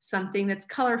something that's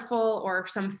colorful, or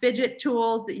some fidget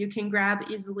tools that you can grab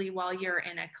easily while you're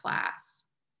in a class.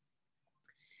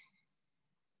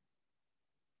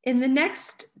 And the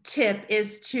next tip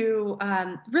is to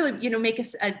really, make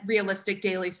a realistic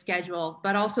daily schedule,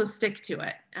 but also stick to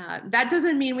it. That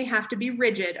doesn't mean we have to be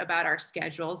rigid about our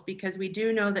schedules, because we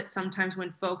do know that sometimes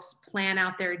when folks plan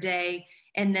out their day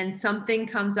and then something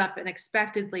comes up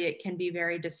unexpectedly, it can be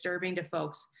very disturbing to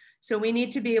folks. So we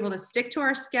need to be able to stick to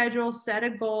our schedule, set a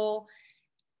goal,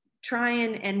 try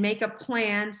and make a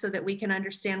plan so that we can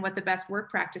understand what the best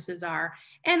work practices are,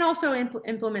 and also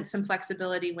implement some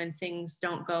flexibility when things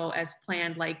don't go as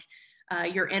planned, like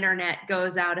your internet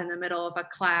goes out in the middle of a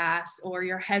class, or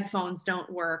your headphones don't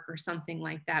work, or something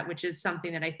like that, which is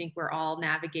something that I think we're all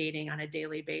navigating on a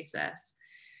daily basis.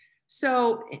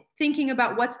 So thinking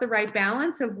about what's the right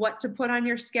balance of what to put on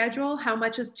your schedule, how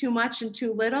much is too much and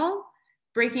too little,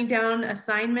 breaking down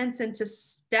assignments into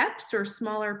steps or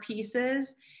smaller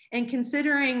pieces, and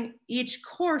considering each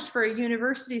course for a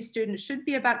university student should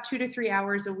be about 2 to 3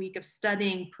 hours a week of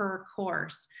studying per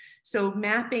course. So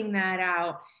mapping that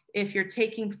out, if you're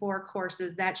taking 4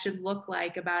 courses, that should look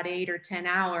like about 8 or 10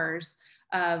 hours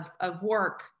of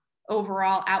work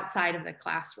overall outside of the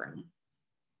classroom.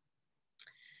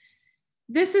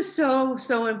 This is so,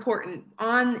 so important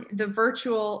on the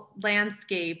virtual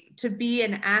landscape, to be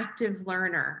an active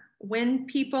learner. When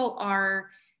people are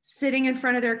sitting in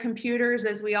front of their computers,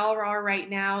 as we all are right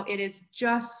now, it is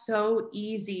just so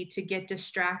easy to get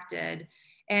distracted.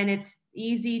 And it's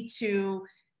easy to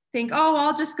think, oh,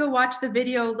 I'll just go watch the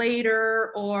video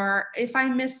later, or if I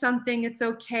miss something, it's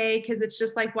okay, because it's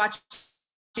just like watching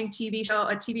a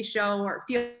TV show, or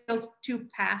it feels too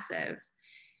passive.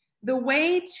 The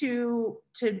way to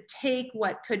take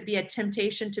what could be a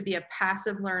temptation to be a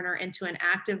passive learner into an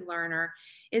active learner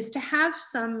is to have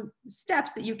some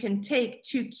steps that you can take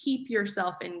to keep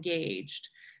yourself engaged.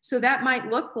 So that might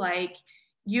look like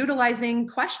utilizing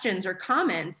questions or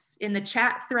comments in the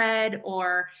chat thread,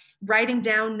 or writing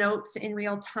down notes in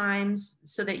real time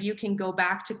so that you can go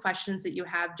back to questions that you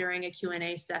have during a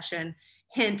Q&A session.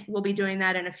 Hint, we'll be doing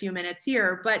that in a few minutes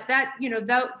here, but that,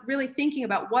 really thinking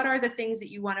about what are the things that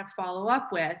you want to follow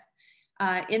up with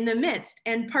in the midst,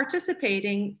 and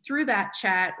participating through that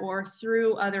chat or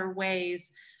through other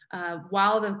ways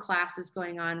while the class is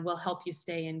going on will help you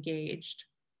stay engaged.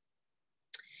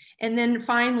 And then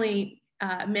finally,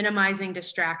 minimizing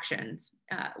distractions.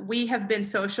 We have been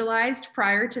socialized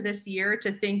prior to this year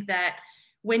to think that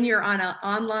when you're on an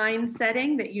online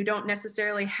setting that you don't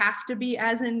necessarily have to be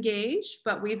as engaged,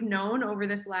 but we've known over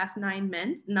this last 9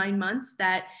 months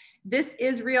that this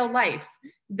is real life.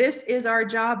 This is our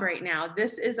job right now.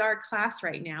 This is our class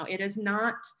right now. It is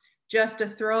not just a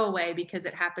throwaway because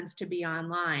it happens to be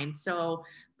online. So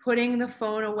putting the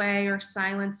phone away, or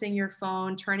silencing your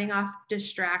phone, turning off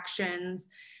distractions,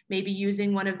 maybe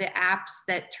using one of the apps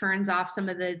that turns off some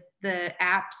of the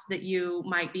apps that you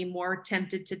might be more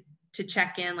tempted to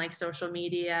check in, like social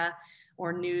media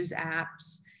or news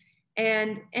apps,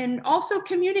 and also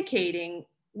communicating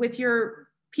with your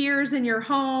peers in your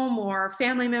home or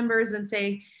family members and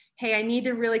say, hey, I need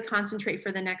to really concentrate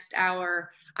for the next hour.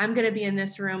 I'm going to be in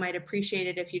this room. I'd appreciate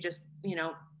it if you just,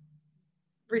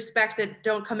 respect that,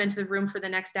 don't come into the room for the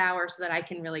next hour so that I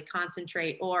can really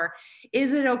concentrate. Or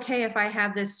is it okay if I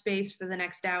have this space for the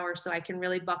next hour so I can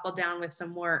really buckle down with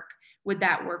some work? Would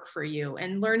that work for you?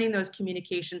 And learning those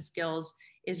communication skills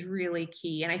is really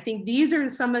key. And I think these are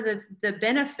some of the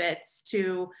benefits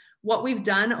to what we've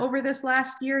done over this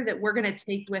last year that we're going to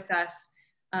take with us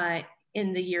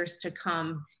in the years to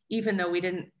come, even though we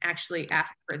didn't actually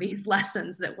ask for these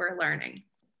lessons that we're learning.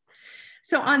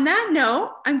 So on that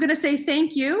note, I'm going to say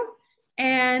thank you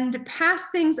and pass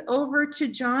things over to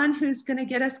John, who's going to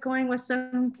get us going with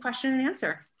some question and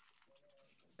answer.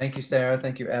 Thank you, Sarah.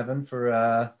 Thank you, Evan,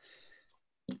 for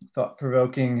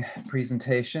thought-provoking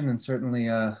presentation, and certainly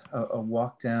a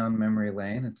walk down memory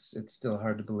lane. It's still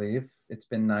hard to believe. It's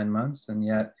been 9 months, and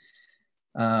yet,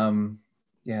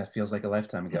 yeah, it feels like a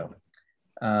lifetime ago.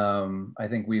 I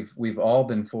think we've all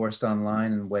been forced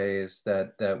online in ways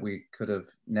that we could have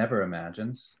never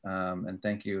imagined. And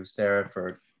thank you, Sarah,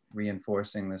 for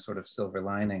reinforcing the sort of silver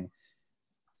lining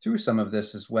through some of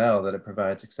this as well, that it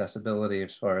provides accessibility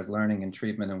as far as learning and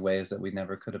treatment in ways that we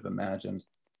never could have imagined.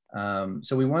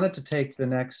 So we wanted to take the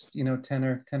next 10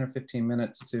 or 15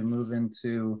 minutes to move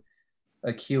into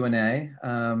a Q&A.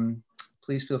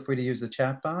 Please feel free to use the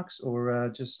chat box,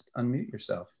 or just unmute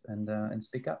yourself and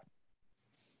speak up.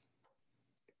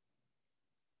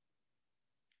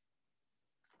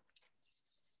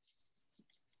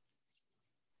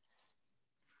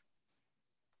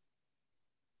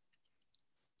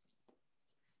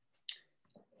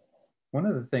 One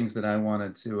of the things that I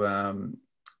wanted to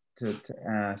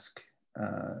ask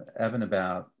Evan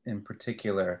about in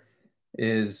particular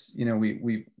is, you know,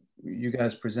 you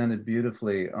guys presented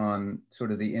beautifully on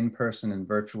sort of the in-person and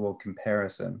virtual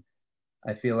comparison.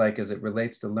 I feel like as it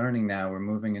relates to learning now, we're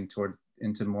moving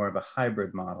into more of a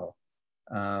hybrid model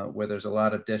where there's a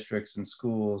lot of districts and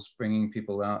schools bringing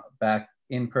people back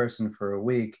in person for a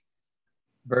week,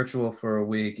 virtual for a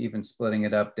week, even splitting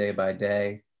it up day by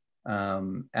day.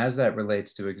 As that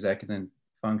relates to executive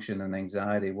function and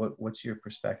anxiety, what's your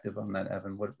perspective on that,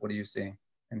 Evan? What are you seeing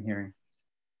and hearing?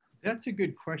 That's a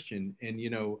good question. And,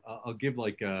 you know, I'll give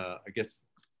like, I guess,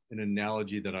 an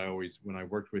analogy that I always, when I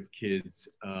worked with kids,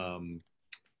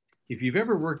 if you've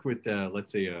ever worked with,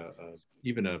 let's say,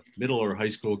 even a middle or high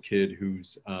school kid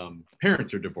whose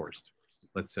parents are divorced,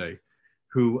 let's say,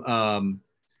 who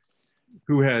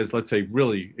has, let's say,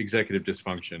 really executive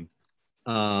dysfunction,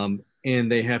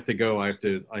 and they have to go, I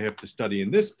have to study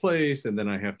in this place, and then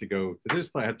I have to go to this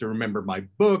place, I have to remember my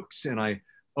books, and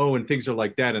and things are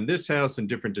like that in this house, and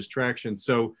different distractions.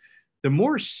 So the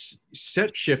more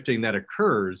set shifting that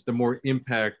occurs, the more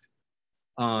impact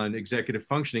on executive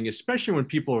functioning, especially when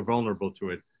people are vulnerable to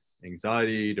it.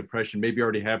 Anxiety, depression, maybe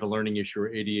already have a learning issue or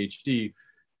ADHD.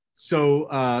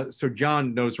 So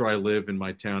John knows where I live in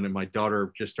my town, and my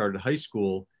daughter just started high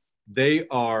school. They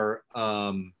are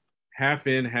half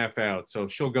in, half out. So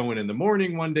she'll go in the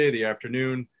morning one day, the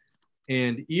afternoon.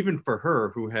 And even for her,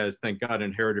 who has, thank God,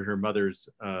 inherited her mother's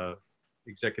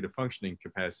executive functioning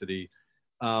capacity,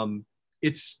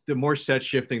 it's the more set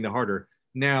shifting, the harder.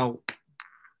 Now,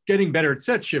 getting better at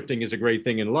set shifting is a great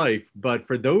thing in life, but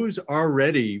for those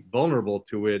already vulnerable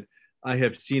to it, I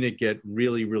have seen it get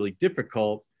really, really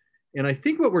difficult. And I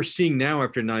think what we're seeing now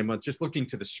after 9 months, just looking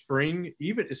to the spring,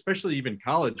 especially even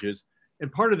colleges,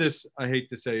 and part of this, I hate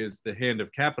to say, is the hand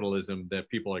of capitalism, that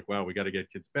people are like, wow, we got to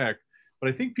get kids back. But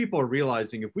I think people are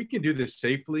realizing if we can do this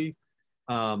safely,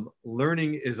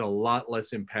 learning is a lot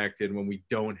less impacted when we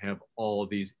don't have all of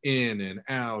these in and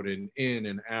out and in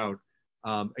and out.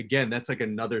 Again, that's like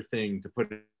another thing to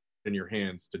put in your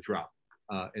hands to drop.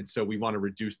 And so we want to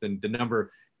reduce the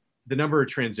number of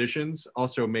transitions.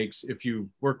 Also makes, if you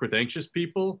work with anxious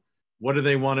people, what do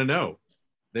they want to know?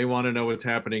 They want to know what's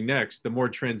happening next. The more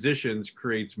transitions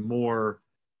creates more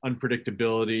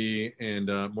unpredictability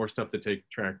and more stuff to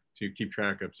keep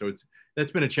track of. So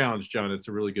that's been a challenge, John. It's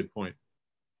a really good point.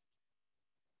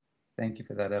 Thank you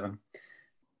for that, Evan.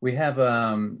 We have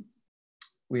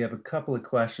a couple of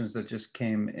questions that just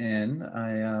came in.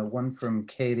 One from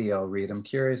Katie, I'll read. I'm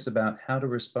curious about how to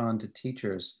respond to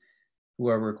teachers who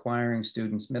are requiring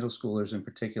students, middle schoolers in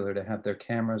particular, to have their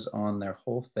cameras on their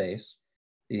whole face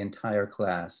the entire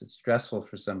class. It's stressful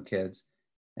for some kids,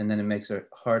 and then it makes it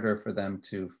harder for them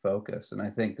to focus. And I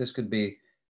think this could be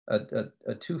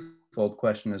a twofold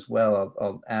question as well.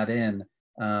 I'll add in,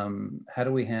 how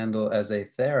do we handle, as a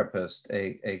therapist,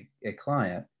 a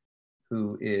client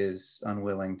who is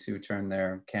unwilling to turn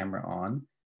their camera on,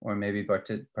 or maybe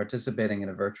participating in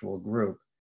a virtual group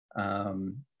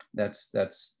that's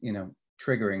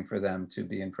triggering for them to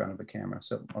be in front of a camera.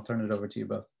 So I'll turn it over to you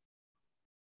both.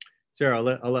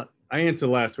 Sarah, I answer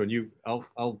the last one.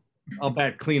 I'll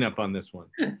back clean up on this one.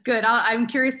 Good. I'm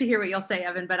curious to hear what you'll say,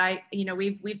 Evan. But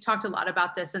we've talked a lot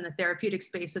about this in the therapeutic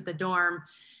space at the dorm.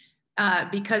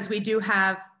 Because we do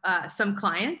have some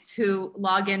clients who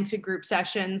log into group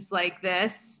sessions like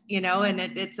this, and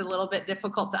it's a little bit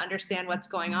difficult to understand what's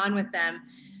going on with them.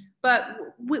 But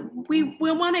we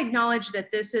want to acknowledge that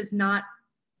this is not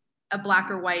a black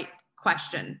or white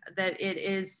question, that it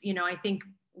is, I think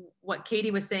what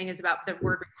Katie was saying is about the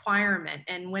word requirement.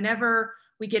 And whenever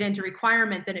we get into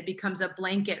requirement, then it becomes a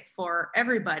blanket for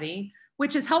everybody,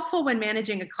 which is helpful when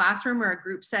managing a classroom or a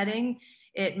group setting.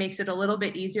 It makes it a little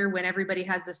bit easier when everybody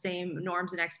has the same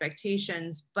norms and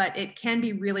expectations, but it can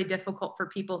be really difficult for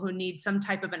people who need some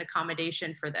type of an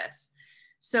accommodation for this.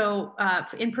 So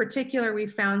in particular, we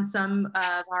found some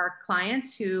of our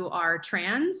clients who are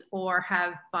trans or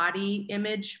have body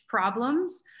image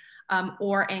problems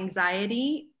or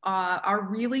anxiety are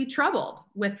really troubled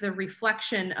with the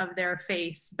reflection of their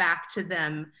face back to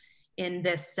them in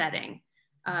this setting.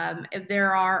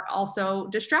 There are also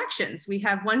distractions. We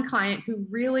have one client who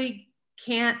really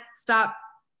can't stop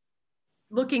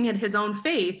looking at his own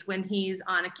face when he's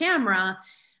on a camera,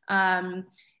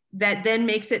 that then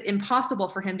makes it impossible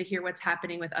for him to hear what's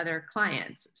happening with other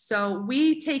clients. So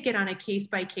we take it on a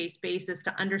case-by-case basis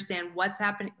to understand what's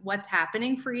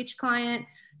happening for each client,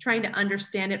 trying to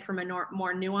understand it from a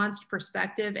more nuanced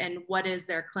perspective and what is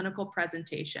their clinical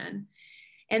presentation.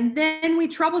 And then we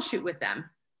troubleshoot with them.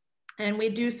 And we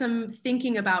do some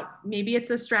thinking about, maybe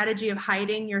it's a strategy of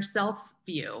hiding your self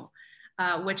view,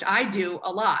 which I do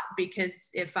a lot, because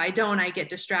if I don't, I get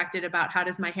distracted about how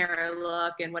does my hair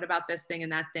look and what about this thing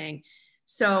and that thing.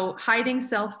 So hiding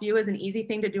self view is an easy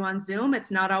thing to do on Zoom.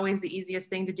 It's not always the easiest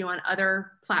thing to do on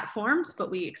other platforms,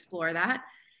 but we explore that.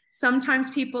 Sometimes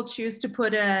people choose to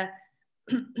put a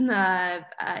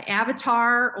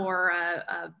avatar or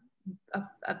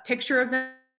a picture of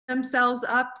themselves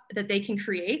up that they can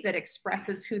create that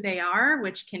expresses who they are,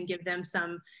 which can give them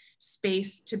some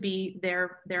space to be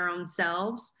their own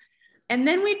selves. And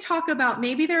then we talk about,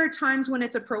 maybe there are times when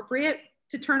it's appropriate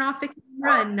to turn off the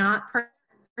camera and not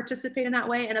participate in that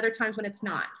way, and other times when it's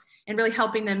not, and really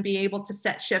helping them be able to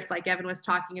set shift, like Evan was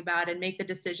talking about, and make the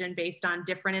decision based on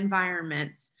different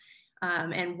environments,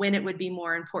 and when it would be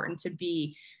more important to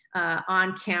be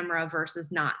on camera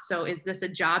versus not. So is this a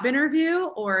job interview,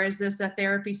 or is this a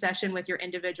therapy session with your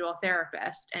individual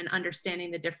therapist, and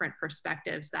understanding the different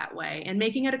perspectives that way and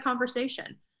making it a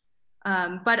conversation.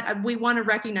 But we want to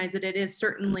recognize that it is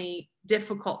certainly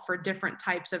difficult for different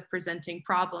types of presenting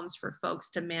problems for folks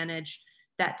to manage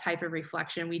that type of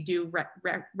reflection. We do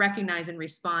recognize and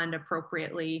respond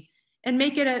appropriately, and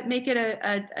make it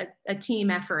a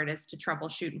team effort as to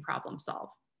troubleshoot and problem solve.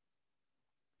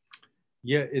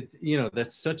 Yeah,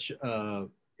 that's such, and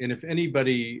if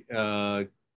anybody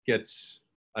gets,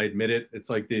 I admit it, it's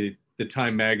like the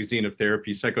Time magazine of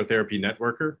therapy, psychotherapy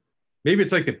networker. Maybe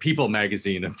it's like the People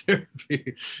magazine of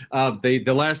therapy.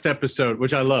 The last episode,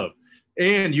 which I love,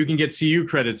 and you can get CEU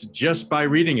credits just by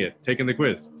reading it, taking the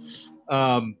quiz.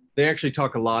 They actually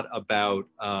talk a lot about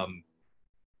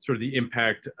sort of the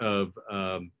impact of,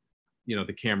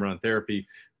 the camera on therapy.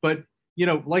 But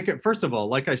first of all,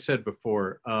 like I said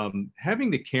before,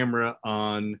 having the camera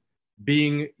on,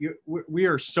 we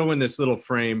are so in this little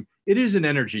frame, it is an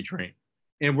energy drain.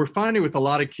 And we're finding with a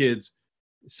lot of kids,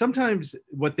 sometimes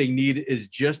what they need is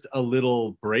just a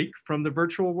little break from the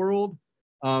virtual world.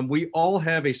 We all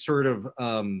have a sort of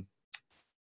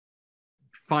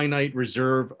finite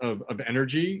reserve of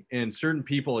energy, and certain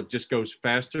people, it just goes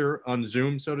faster on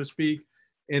Zoom, so to speak.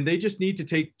 And they just need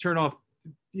to turn off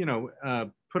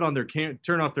their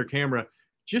camera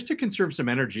just to conserve some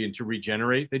energy and to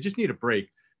regenerate. They just need a break.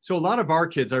 So a lot of our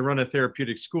kids, I run a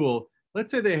therapeutic school,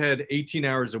 let's say they had 18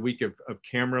 hours a week of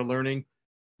camera learning.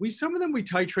 Some of them we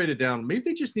titrated down. Maybe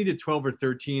they just needed 12 or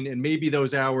 13, and maybe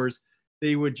those hours,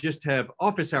 they would just have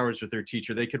office hours with their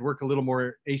teacher. They could work a little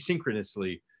more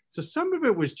asynchronously. So some of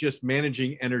it was just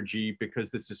managing energy, because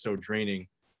this is so draining.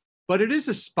 But it is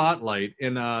a spotlight,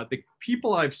 and the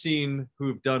people I've seen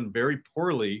who've done very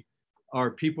poorly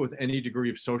are people with any degree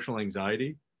of social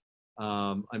anxiety.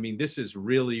 This is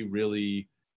really, really,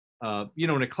 in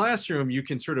a classroom, you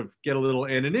can sort of get a little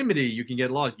anonymity, you can get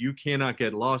lost. You cannot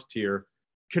get lost here.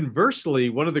 Conversely,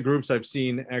 one of the groups I've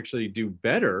seen actually do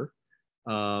better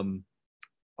are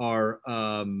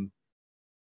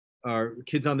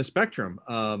kids on the spectrum.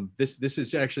 This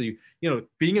is actually,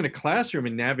 being in a classroom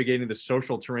and navigating the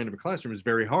social terrain of a classroom is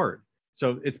very hard.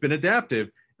 So it's been adaptive.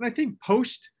 And I think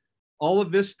post all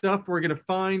of this stuff, we're going to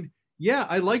find,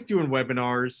 I like doing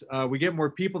webinars. We get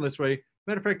more people this way.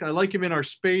 Matter of fact, I like them in our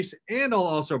space, and I'll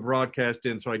also broadcast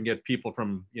in so I can get people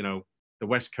from, the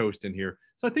West Coast in here.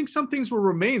 So I think some things will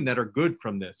remain that are good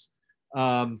from this.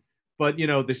 But,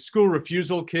 the school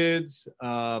refusal kids,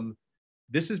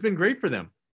 this has been great for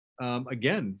them.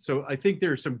 Again, so I think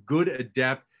there's some good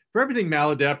for everything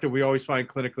maladaptive, we always find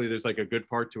clinically there's like a good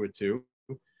part to it too.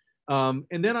 And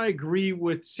then I agree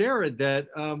with Sarah that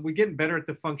we're getting better at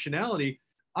the functionality.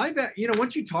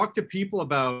 Once you talk to people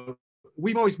about,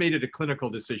 we've always made it a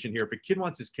clinical decision here. If a kid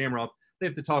wants his camera off, they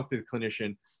have to talk to the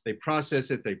clinician. They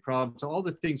process it, they problem. So all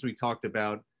the things we talked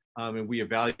about, and we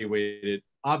evaluated it.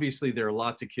 Obviously, there are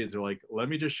lots of kids who are like, let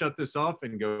me just shut this off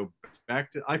and go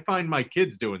back to, I find my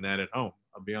kids doing that at home,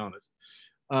 I'll be honest.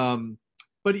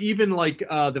 But even like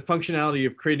the functionality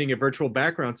of creating a virtual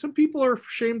background, some people are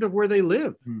ashamed of where they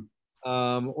live,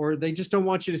 or they just don't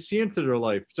want you to see into their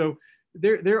life. So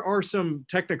there are some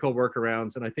technical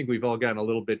workarounds, and I think we've all gotten a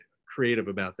little bit creative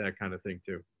about that kind of thing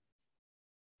too.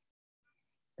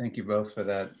 Thank you both for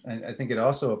that. I think it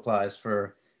also applies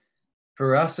for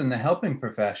us in the helping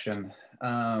profession.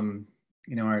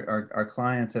 Our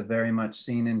clients have very much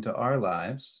seen into our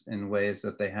lives in ways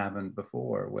that they haven't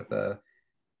before, with a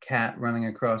cat running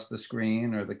across the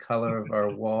screen, or the color of our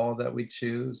wall that we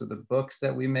choose, or the books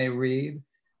that we may read,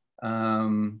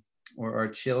 or our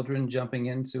children jumping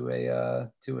into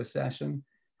a session.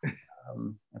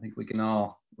 I think we can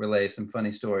all relay some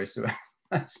funny stories to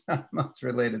us, not much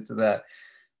related to that.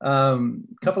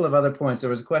 Couple of other points. There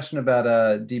was a question about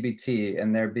DBT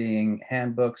and there being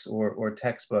handbooks or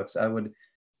textbooks. I would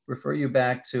refer you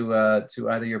back to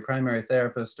either your primary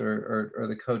therapist or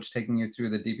the coach taking you through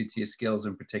the DBT skills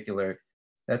in particular.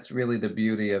 That's really the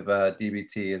beauty of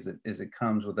DBT is it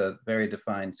comes with a very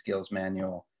defined skills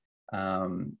manual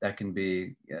that can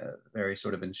be a very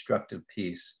sort of instructive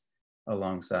piece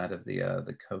alongside of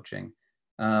the coaching.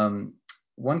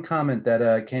 One comment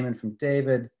that came in from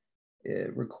David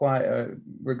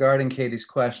regarding Katie's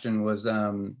question was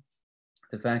the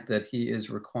fact that he is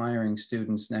requiring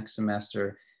students next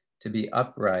semester to be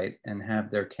upright and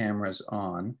have their cameras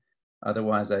on.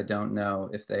 Otherwise, I don't know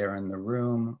if they are in the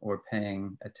room or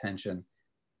paying attention.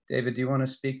 David, do you want to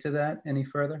speak to that any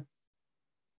further?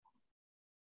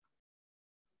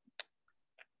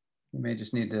 You may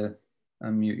just need to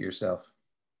unmute yourself.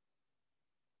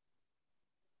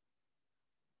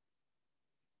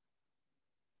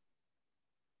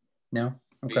 No?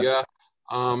 Okay. Yeah.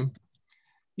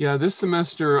 Yeah, this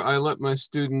semester I let my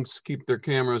students keep their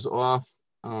cameras off.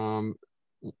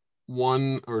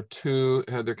 One or two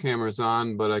had their cameras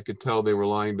on, but I could tell they were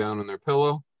lying down on their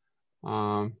pillow.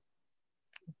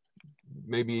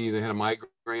 Maybe they had a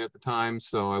migraine at the time,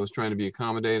 so I was trying to be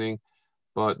accommodating.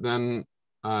 But then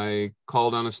I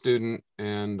called on a student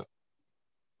and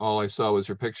all I saw was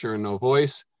her picture and no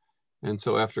voice. And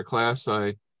so after class,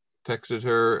 I texted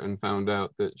her and found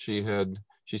out that she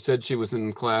said she was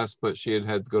in class, but she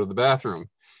had to go to the bathroom,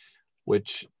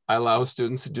 which I allow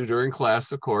students to do during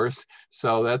class, of course.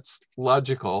 So that's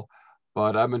logical.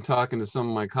 But I've been talking to some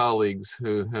of my colleagues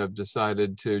who have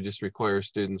decided to just require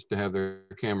students to have their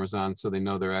cameras on so they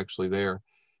know they're actually there.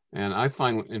 And I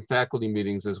find in faculty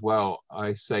meetings as well,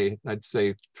 I'd say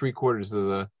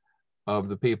 3/4 of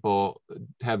the people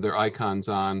have their icons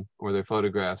on or their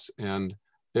photographs, and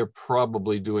they're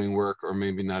probably doing work or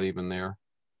maybe not even there.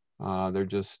 They're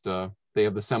just, they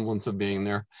have the semblance of being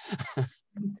there.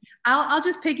 I'll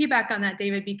just piggyback on that,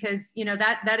 David, because, you know,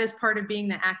 that is part of being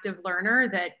the active learner,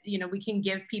 that, you know, we can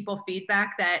give people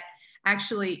feedback that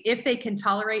actually, if they can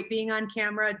tolerate being on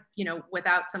camera, you know,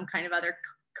 without some kind of other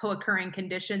co-occurring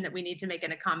condition that we need to make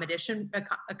an accommodation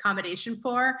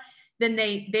for, then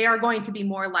they are going to be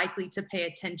more likely to pay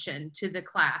attention to the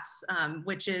class,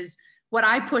 which is what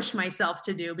I push myself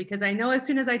to do, because I know as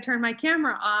soon as I turn my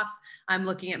camera off, I'm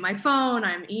looking at my phone,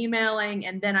 I'm emailing,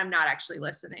 and then I'm not actually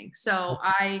listening. So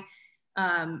I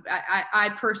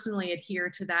personally adhere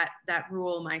to that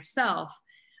rule myself.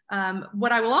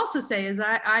 What I will also say is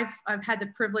I've had the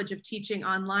privilege of teaching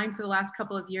online for the last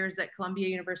couple of years at Columbia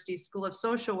University School of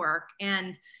Social Work,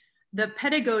 and the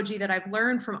pedagogy that I've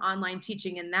learned from online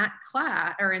teaching in that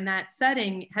class or in that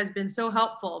setting has been so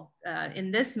helpful in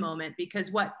this moment,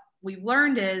 because what we've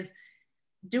learned is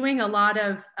doing a lot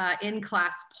of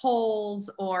in-class polls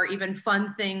or even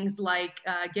fun things like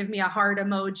give me a heart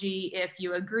emoji if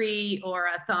you agree or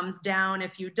a thumbs down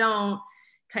if you don't,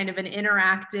 kind of an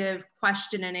interactive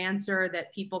question and answer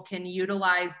that people can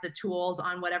utilize the tools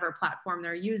on whatever platform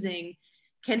they're using,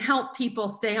 can help people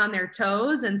stay on their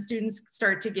toes, and students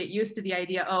start to get used to the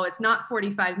idea, oh, it's not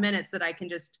 45 minutes that I can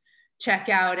just check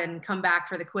out and come back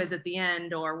for the quiz at the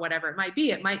end or whatever it might be.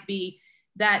 It might be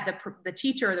that the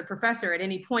teacher or the professor at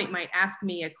any point might ask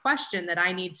me a question that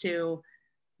I need to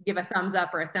give a thumbs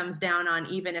up or a thumbs down on,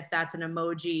 even if that's an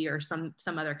emoji or some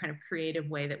other kind of creative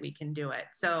way that we can do it.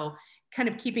 So kind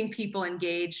of keeping people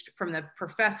engaged from the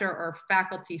professor or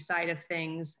faculty side of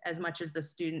things as much as the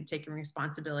student taking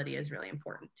responsibility is really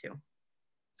important too.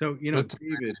 So, you know,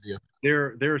 David,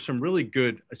 there are some really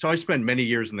good, so I spent many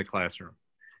years in the classroom.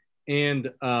 And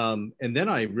then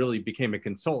I really became a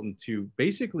consultant to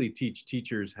basically teach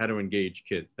teachers how to engage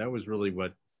kids. That was really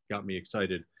what got me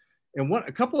excited. And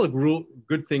a couple of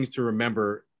good things to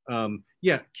remember.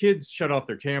 Yeah, kids shut off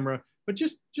their camera, but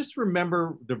just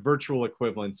remember the virtual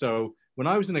equivalent. So when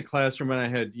I was in a classroom and I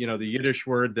had, you know, the Yiddish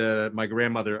word that my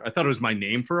grandmother, I thought it was my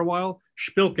name for a while,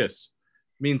 spilkus,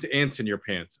 means ants in your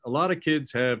pants. A lot of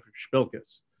kids have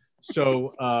spilkus.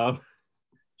 So,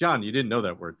 John, you didn't know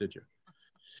that word, did you?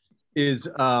 Is,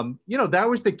 you know, that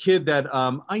was the kid that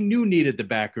I knew needed the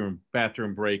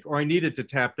bathroom break, or I needed to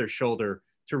tap their shoulder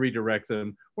to redirect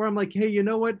them. Or I'm like, hey, you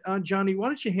know what, Johnny, why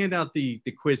don't you hand out the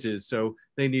quizzes? So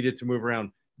they needed to move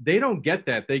around. They don't get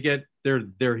that.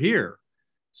 They're here.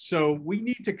 So we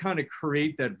need to kind of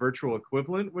create that virtual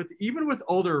equivalent even with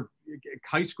older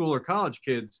high school or college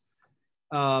kids.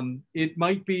 It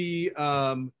might be,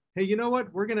 hey, you know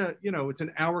what, we're gonna, you know, it's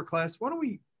an hour class. Why don't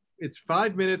we, it's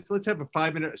 5 minutes. Let's have a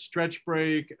 5-minute stretch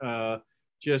break.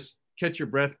 Just catch your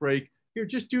breath break. Here,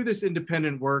 just do this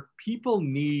independent work. People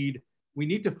need we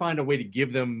need to find a way to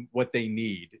give them what they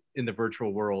need in the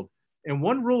virtual world. And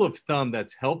one rule of thumb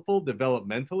that's helpful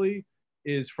developmentally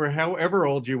is for however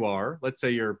old you are, let's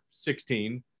say you're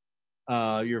 16,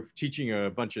 you're teaching a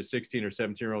bunch of 16 or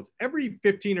 17-year-olds, every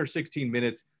 15 or 16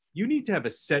 minutes, you need to have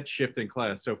a set shift in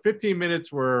class. So 15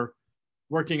 minutes we're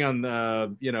working on,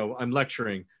 I'm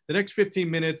lecturing. The next 15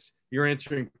 minutes, you're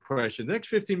answering questions. The next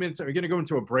 15 minutes, you're gonna go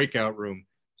into a breakout room.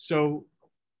 So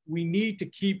we need to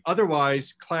keep,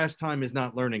 otherwise class time is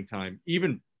not learning time,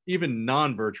 even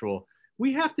non-virtual.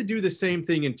 We have to do the same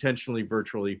thing intentionally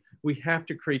virtually. We have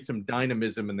to create some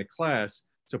dynamism in the class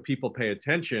so people pay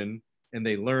attention and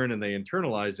they learn and they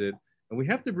internalize it. And we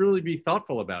have to really be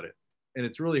thoughtful about it. And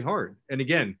it's really hard. And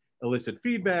again, elicit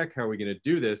feedback, how are we gonna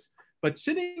do this? But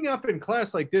sitting up in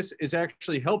class like this is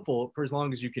actually helpful for as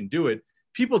long as you can do it.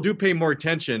 People do pay more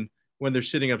attention when they're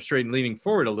sitting up straight and leaning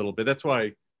forward a little bit. That's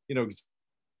why,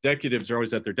 executives are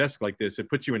always at their desk like this. It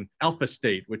puts you in alpha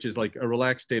state, which is like a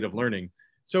relaxed state of learning.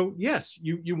 So yes,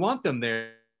 you want them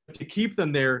there. To keep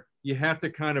them there, you have to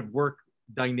kind of work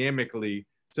dynamically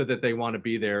so that they want to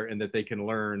be there and that they can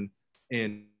learn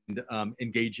and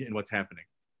engage in what's happening.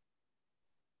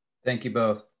 Thank you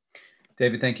both.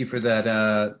 David, thank you for that,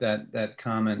 that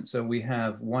comment. So we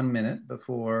have 1 minute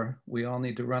before we all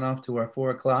need to run off to our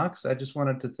 4 o'clocks. I just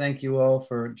wanted to thank you all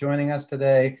for joining us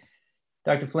today.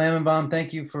 Dr. Flammenbaum,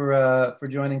 thank you for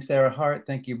joining Sarah Harte.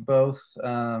 Thank you both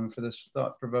for this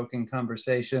thought-provoking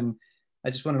conversation.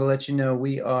 I just wanted to let you know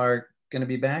we are going to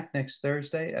be back next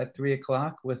Thursday at 3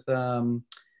 o'clock with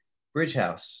Bridge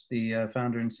House, the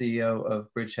founder and CEO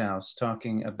of Bridge House,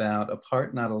 talking about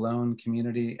Apart Not Alone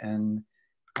community and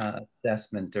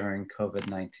assessment during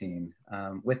COVID-19.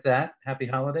 With that, happy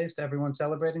holidays to everyone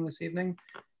celebrating this evening,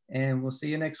 and we'll see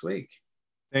you next week.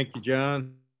 Thank you,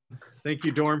 John. Thank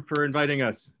you, Dorm, for inviting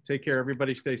us. Take care,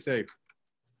 everybody. Stay safe.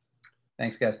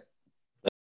 Thanks, guys.